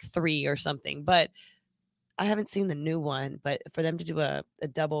at like 3 or something. But I haven't seen the new one, but for them to do a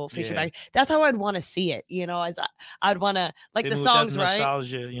double feature Yeah. back, that's how I'd want to see it. As I'd want to like They the moved that songs, right?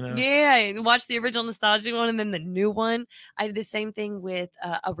 nostalgia, Yeah, watch the original nostalgia one and then the new one. I did the same thing with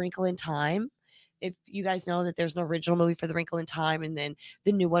A Wrinkle in Time. If you guys know that there's an original movie for The Wrinkle in Time and then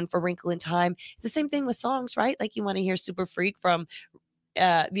the new one for Wrinkle in Time, it's the same thing with songs, right? Like you want to hear Super Freak from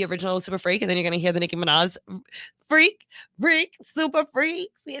the original Super Freak, and then you're going to hear the Nicki Minaj Freak, Super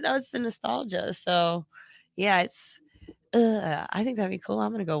Freaks. It's the nostalgia. So, yeah, I think that'd be cool.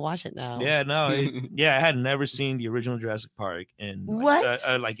 I'm going to go watch it now. Yeah, no, I had never seen the original Jurassic Park in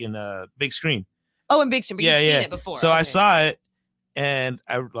like in a big screen. Oh, in big screen, but you've seen it before. So I Okay. saw it, and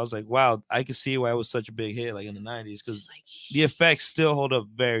I was like, wow, I could see why it was such a big hit, like in the 90s, because the effects still hold up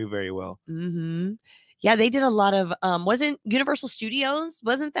very, very well. Mm-hmm. Yeah, they did a lot of wasn't Universal Studios,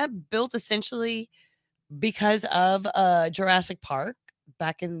 wasn't that built essentially because of Jurassic Park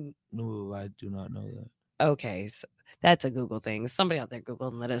back in No, I do not know that. Okay, so that's a Google thing. Somebody out there Google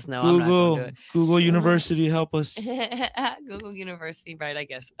and let us know. I'm not gonna do Google University, help us. it. Google University, right? I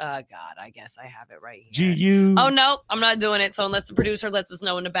guess. God, I guess I have it right here. GU. Oh no, I'm not doing it. So unless the producer lets us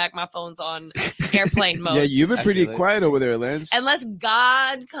know in the back, my phone's on airplane mode. Yeah, you've been I pretty feel it. quiet over there, Lance. Unless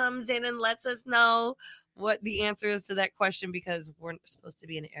God comes in and lets us know what the answer is to that question, because we're supposed to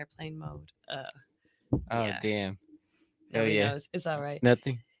be in airplane mode. Oh Yeah. damn. Nobody yeah. knows. It's all right.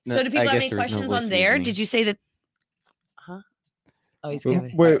 Nothing. So No, do people I have guess any there was no questions voice on there? reasoning. Did you say that? Huh? Oh, he's Oh,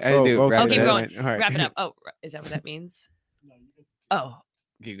 giving. wait, I do wrap it okay, up. all right, all right. Wrap it up. Oh, is that what that means? Oh,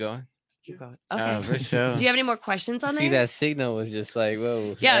 Keep going. keep going. Oh, Okay. for sure. Do you have any more questions on See, there? that signal was just like,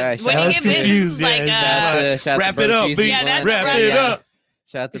 whoa. Yeah, shout when you out give to- it, confused, like, yeah, shout out to Wrap Bro it up, Jeezy B. Yeah, that's one. Wrap right. it up.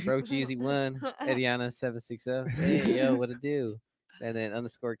 Shout out to Bro Jeezy 1, Ediana 760. Hey, yo, what it do? And then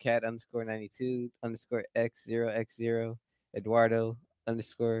 _cat_92 _x0x0 Eduardo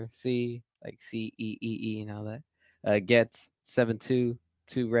 _C, like CEEE and all that. Gets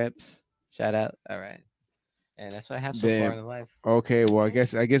 722 reps. Shout out. All right. And that's what I have so Damn. far in life. Okay, well, I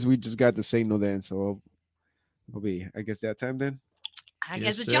guess we just got the signal then, so it'll be, I guess, that time then. I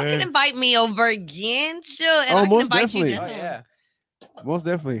Yes, guess that y'all can sir. invite me over again. Sure. And Oh, I can most invite definitely. you Oh down. yeah. Most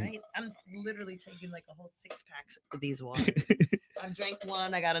definitely. Right? I'm literally taking like a whole 6-pack of these ones. I've drank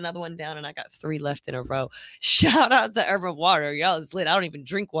one, I got another one down, and I got 3 left in a row. Shout out to Urban Water. Y'all is lit. I don't even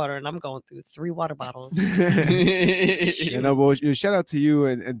drink water, and I'm going through 3 water bottles. And well, shout out to you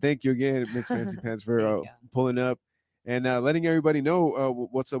and thank you again, Miss Fancy Pants, for Thank you. pulling up and letting everybody know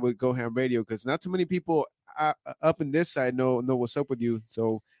what's up with GoHAM Radio, because not too many people up in this side know what's up with you.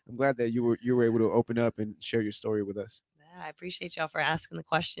 So I'm glad that you were able to open up and share your story with us. I appreciate y'all for asking the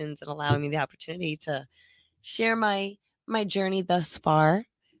questions and allowing me the opportunity to share my journey thus far.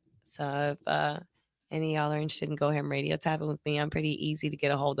 So if any of y'all are interested in GoHAM Radio, tap in with me. I'm pretty easy to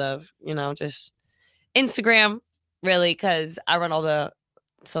get a hold of. Just Instagram, really, because I run all the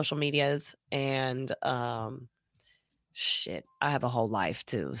social medias, and shit, I have a whole life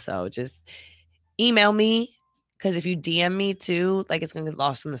too. So just email me. Because if you DM me too, like, it's gonna get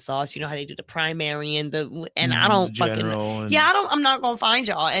lost in the sauce. You know how they do the primary and I don't fucking I'm not gonna find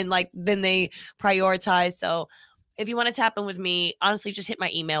y'all, and like then they prioritize. So if you want to tap in with me, honestly, just hit my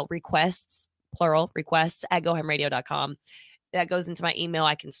email, requests at gohamradio.com. That goes into my email.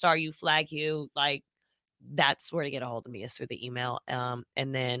 I can star you, flag you, like that's where to get a hold of me, is through the email. And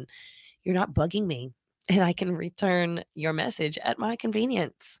then you're not bugging me, and I can return your message at my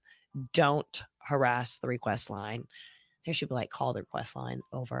convenience. Don't harass the request line. There should be like call the request line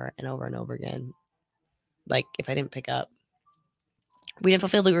over and over and over again. Like if I didn't pick up, we didn't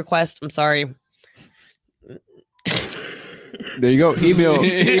fulfill the request. I'm sorry. There you go. Email.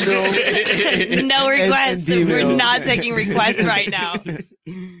 No requests. and We're email. not taking requests right now.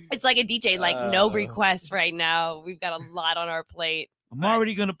 It's like a DJ, like no Uh. requests right now. We've got a lot on our plate. I'm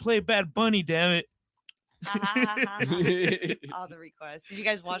already gonna play Bad Bunny, damn it. All the requests. Did you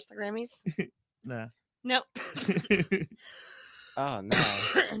guys watch the Grammys? Nah. No. Oh no.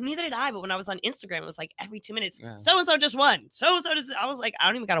 Neither did I. But when I was on Instagram, it was like every 2 minutes, Yeah. so and so just won. So and so just. I was like, I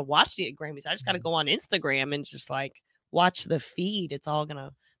don't even gotta watch the Grammys. I just gotta go on Instagram and just like watch the feed. It's all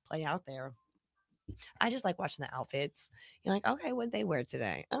gonna play out there. I just like watching the outfits. You're like, okay, what they wear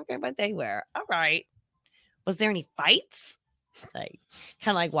today? Okay, what they wear? All right. Was there any fights? Like,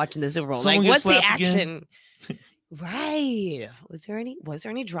 kind of like watching the Super Bowl. Someone Like, get what's the slapped action? Right. Was there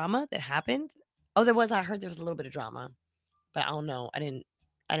any drama that happened? Oh, there was. I heard there was a little bit of drama, but I don't know. I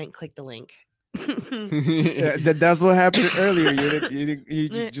didn't click the link. Yeah, that's what happened earlier.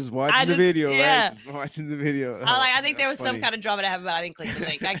 You just watching the video, yeah. right? Just watching the video. I think there was That's some funny. kind of drama that happened, but I didn't click the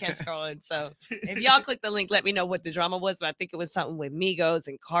link. I kept scrolling. So if y'all click the link, let me know what the drama was. But I think it was something with Migos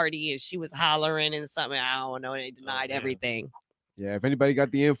and Cardi, and she was hollering and something. I don't know. They denied everything. Yeah, if anybody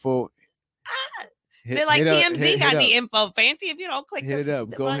got the info, They're like TMZ got the info. info. Fancy if you don't click Hit it up.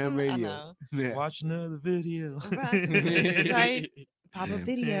 the GoHAM button. I Radio. know. Yeah. Watch another video. Right. Pop a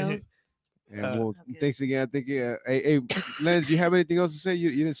video. And well, Okay. thanks again. I think hey, Lens, you have anything else to say?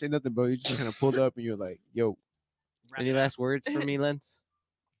 You didn't say nothing, bro. You just kind of pulled up and you're like, yo. Any last words for me, Lens?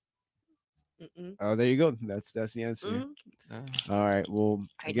 Mm-mm. Oh, there you go. That's the answer. Mm. All right. Well, All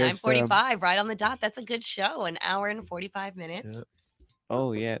I right, guess 9:45, right on the dot. That's a good show. An hour and 45 minutes. Yep.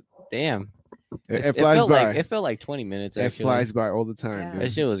 Oh yeah. Damn. it flies felt by. like it felt like 20 minutes. It Actually. flies by all the time. Yeah. dude.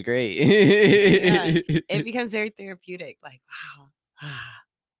 That shit was great. It becomes very therapeutic. Like, wow.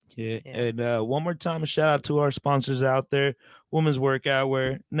 Yeah. Yeah. And one more time, a shout out to our sponsors out there: Women's Workout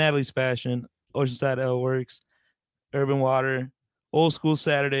Wear, Natalie's Fashion, Oceanside L Works, Urban Water, Old School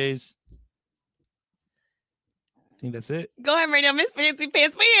Saturdays. I think that's it. GoHAM Radio, Miss Fancy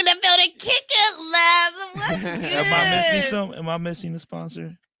Pants. We in the building. Kick it, labs. What's Am I missing good? some? Am I missing the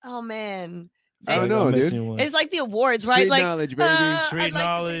sponsor? Oh man, I don't Like, know, I'm dude. missing one. it's like the awards, right? Street Like knowledge, baby. Street I'd like to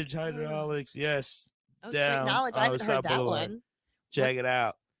Knowledge, thank- Hydraulics. Yes. Oh, Street down Knowledge. I on haven't heard South that Boulevard. one. Check it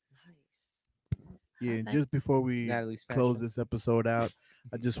out. Nice. Yeah, Okay. just before we Natalie's close Fashion. this episode out,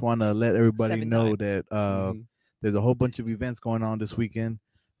 I just want to let everybody 7 know times. that Mhm. there's a whole bunch of events going on this weekend.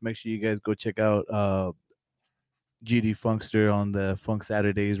 Make sure you guys go check out GD Funkster on the Funk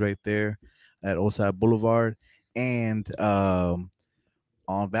Saturdays right there at Oside Boulevard. And on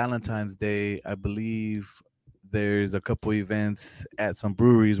Valentine's Day, I believe there's a couple events at some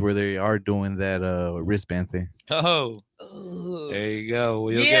breweries where they are doing that wristband thing. Oh, Ooh. there you go.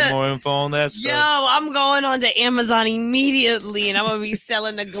 We'll Yeah. get more info on that Yo, stuff. I'm going on to Amazon immediately, and I'm gonna be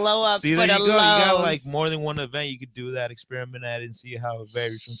selling the glow up See, for there the you go. You got lows. like more than one event you could do that experiment at and see how it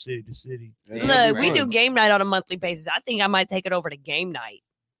varies from city to city. Yeah, Look, it'd be we do fun. game night on a monthly basis. I think I might take it over to game night.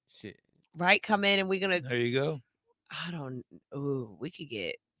 Shit. Right? Come in and we're gonna. There you go. I don't. Ooh, we could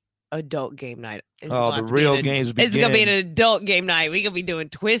get adult game night. It's Oh, gonna the have to be real an- games It's gonna be an begin. adult game night. We gonna be doing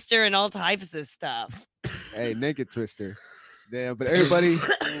Twister and all types of stuff. Hey, naked twister. Yeah, but everybody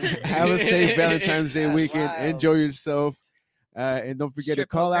have a safe Valentine's Day That's weekend. wild. Enjoy yourself. And don't forget Strip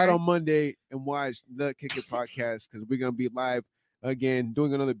to call out poker. on Monday and watch the Kick It podcast because we're gonna be live again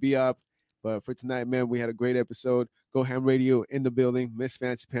doing another B-op. But for tonight, man, we had a great episode. GoHAM Radio in the building. Miss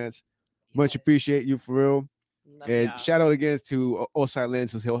Fancy Pants. Much appreciate you for real. Love And y'all. shout out again to Osai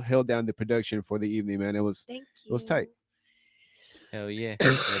Lens who's held down the production for the evening, man. It was Thank you. it was tight. Hell yeah.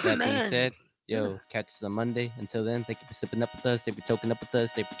 With that being Man. said, yo, catch us on Monday. Until then, thank you for sipping up with us. Thank you for toking up with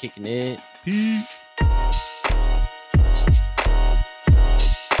us. Thank you for kicking it. Peace.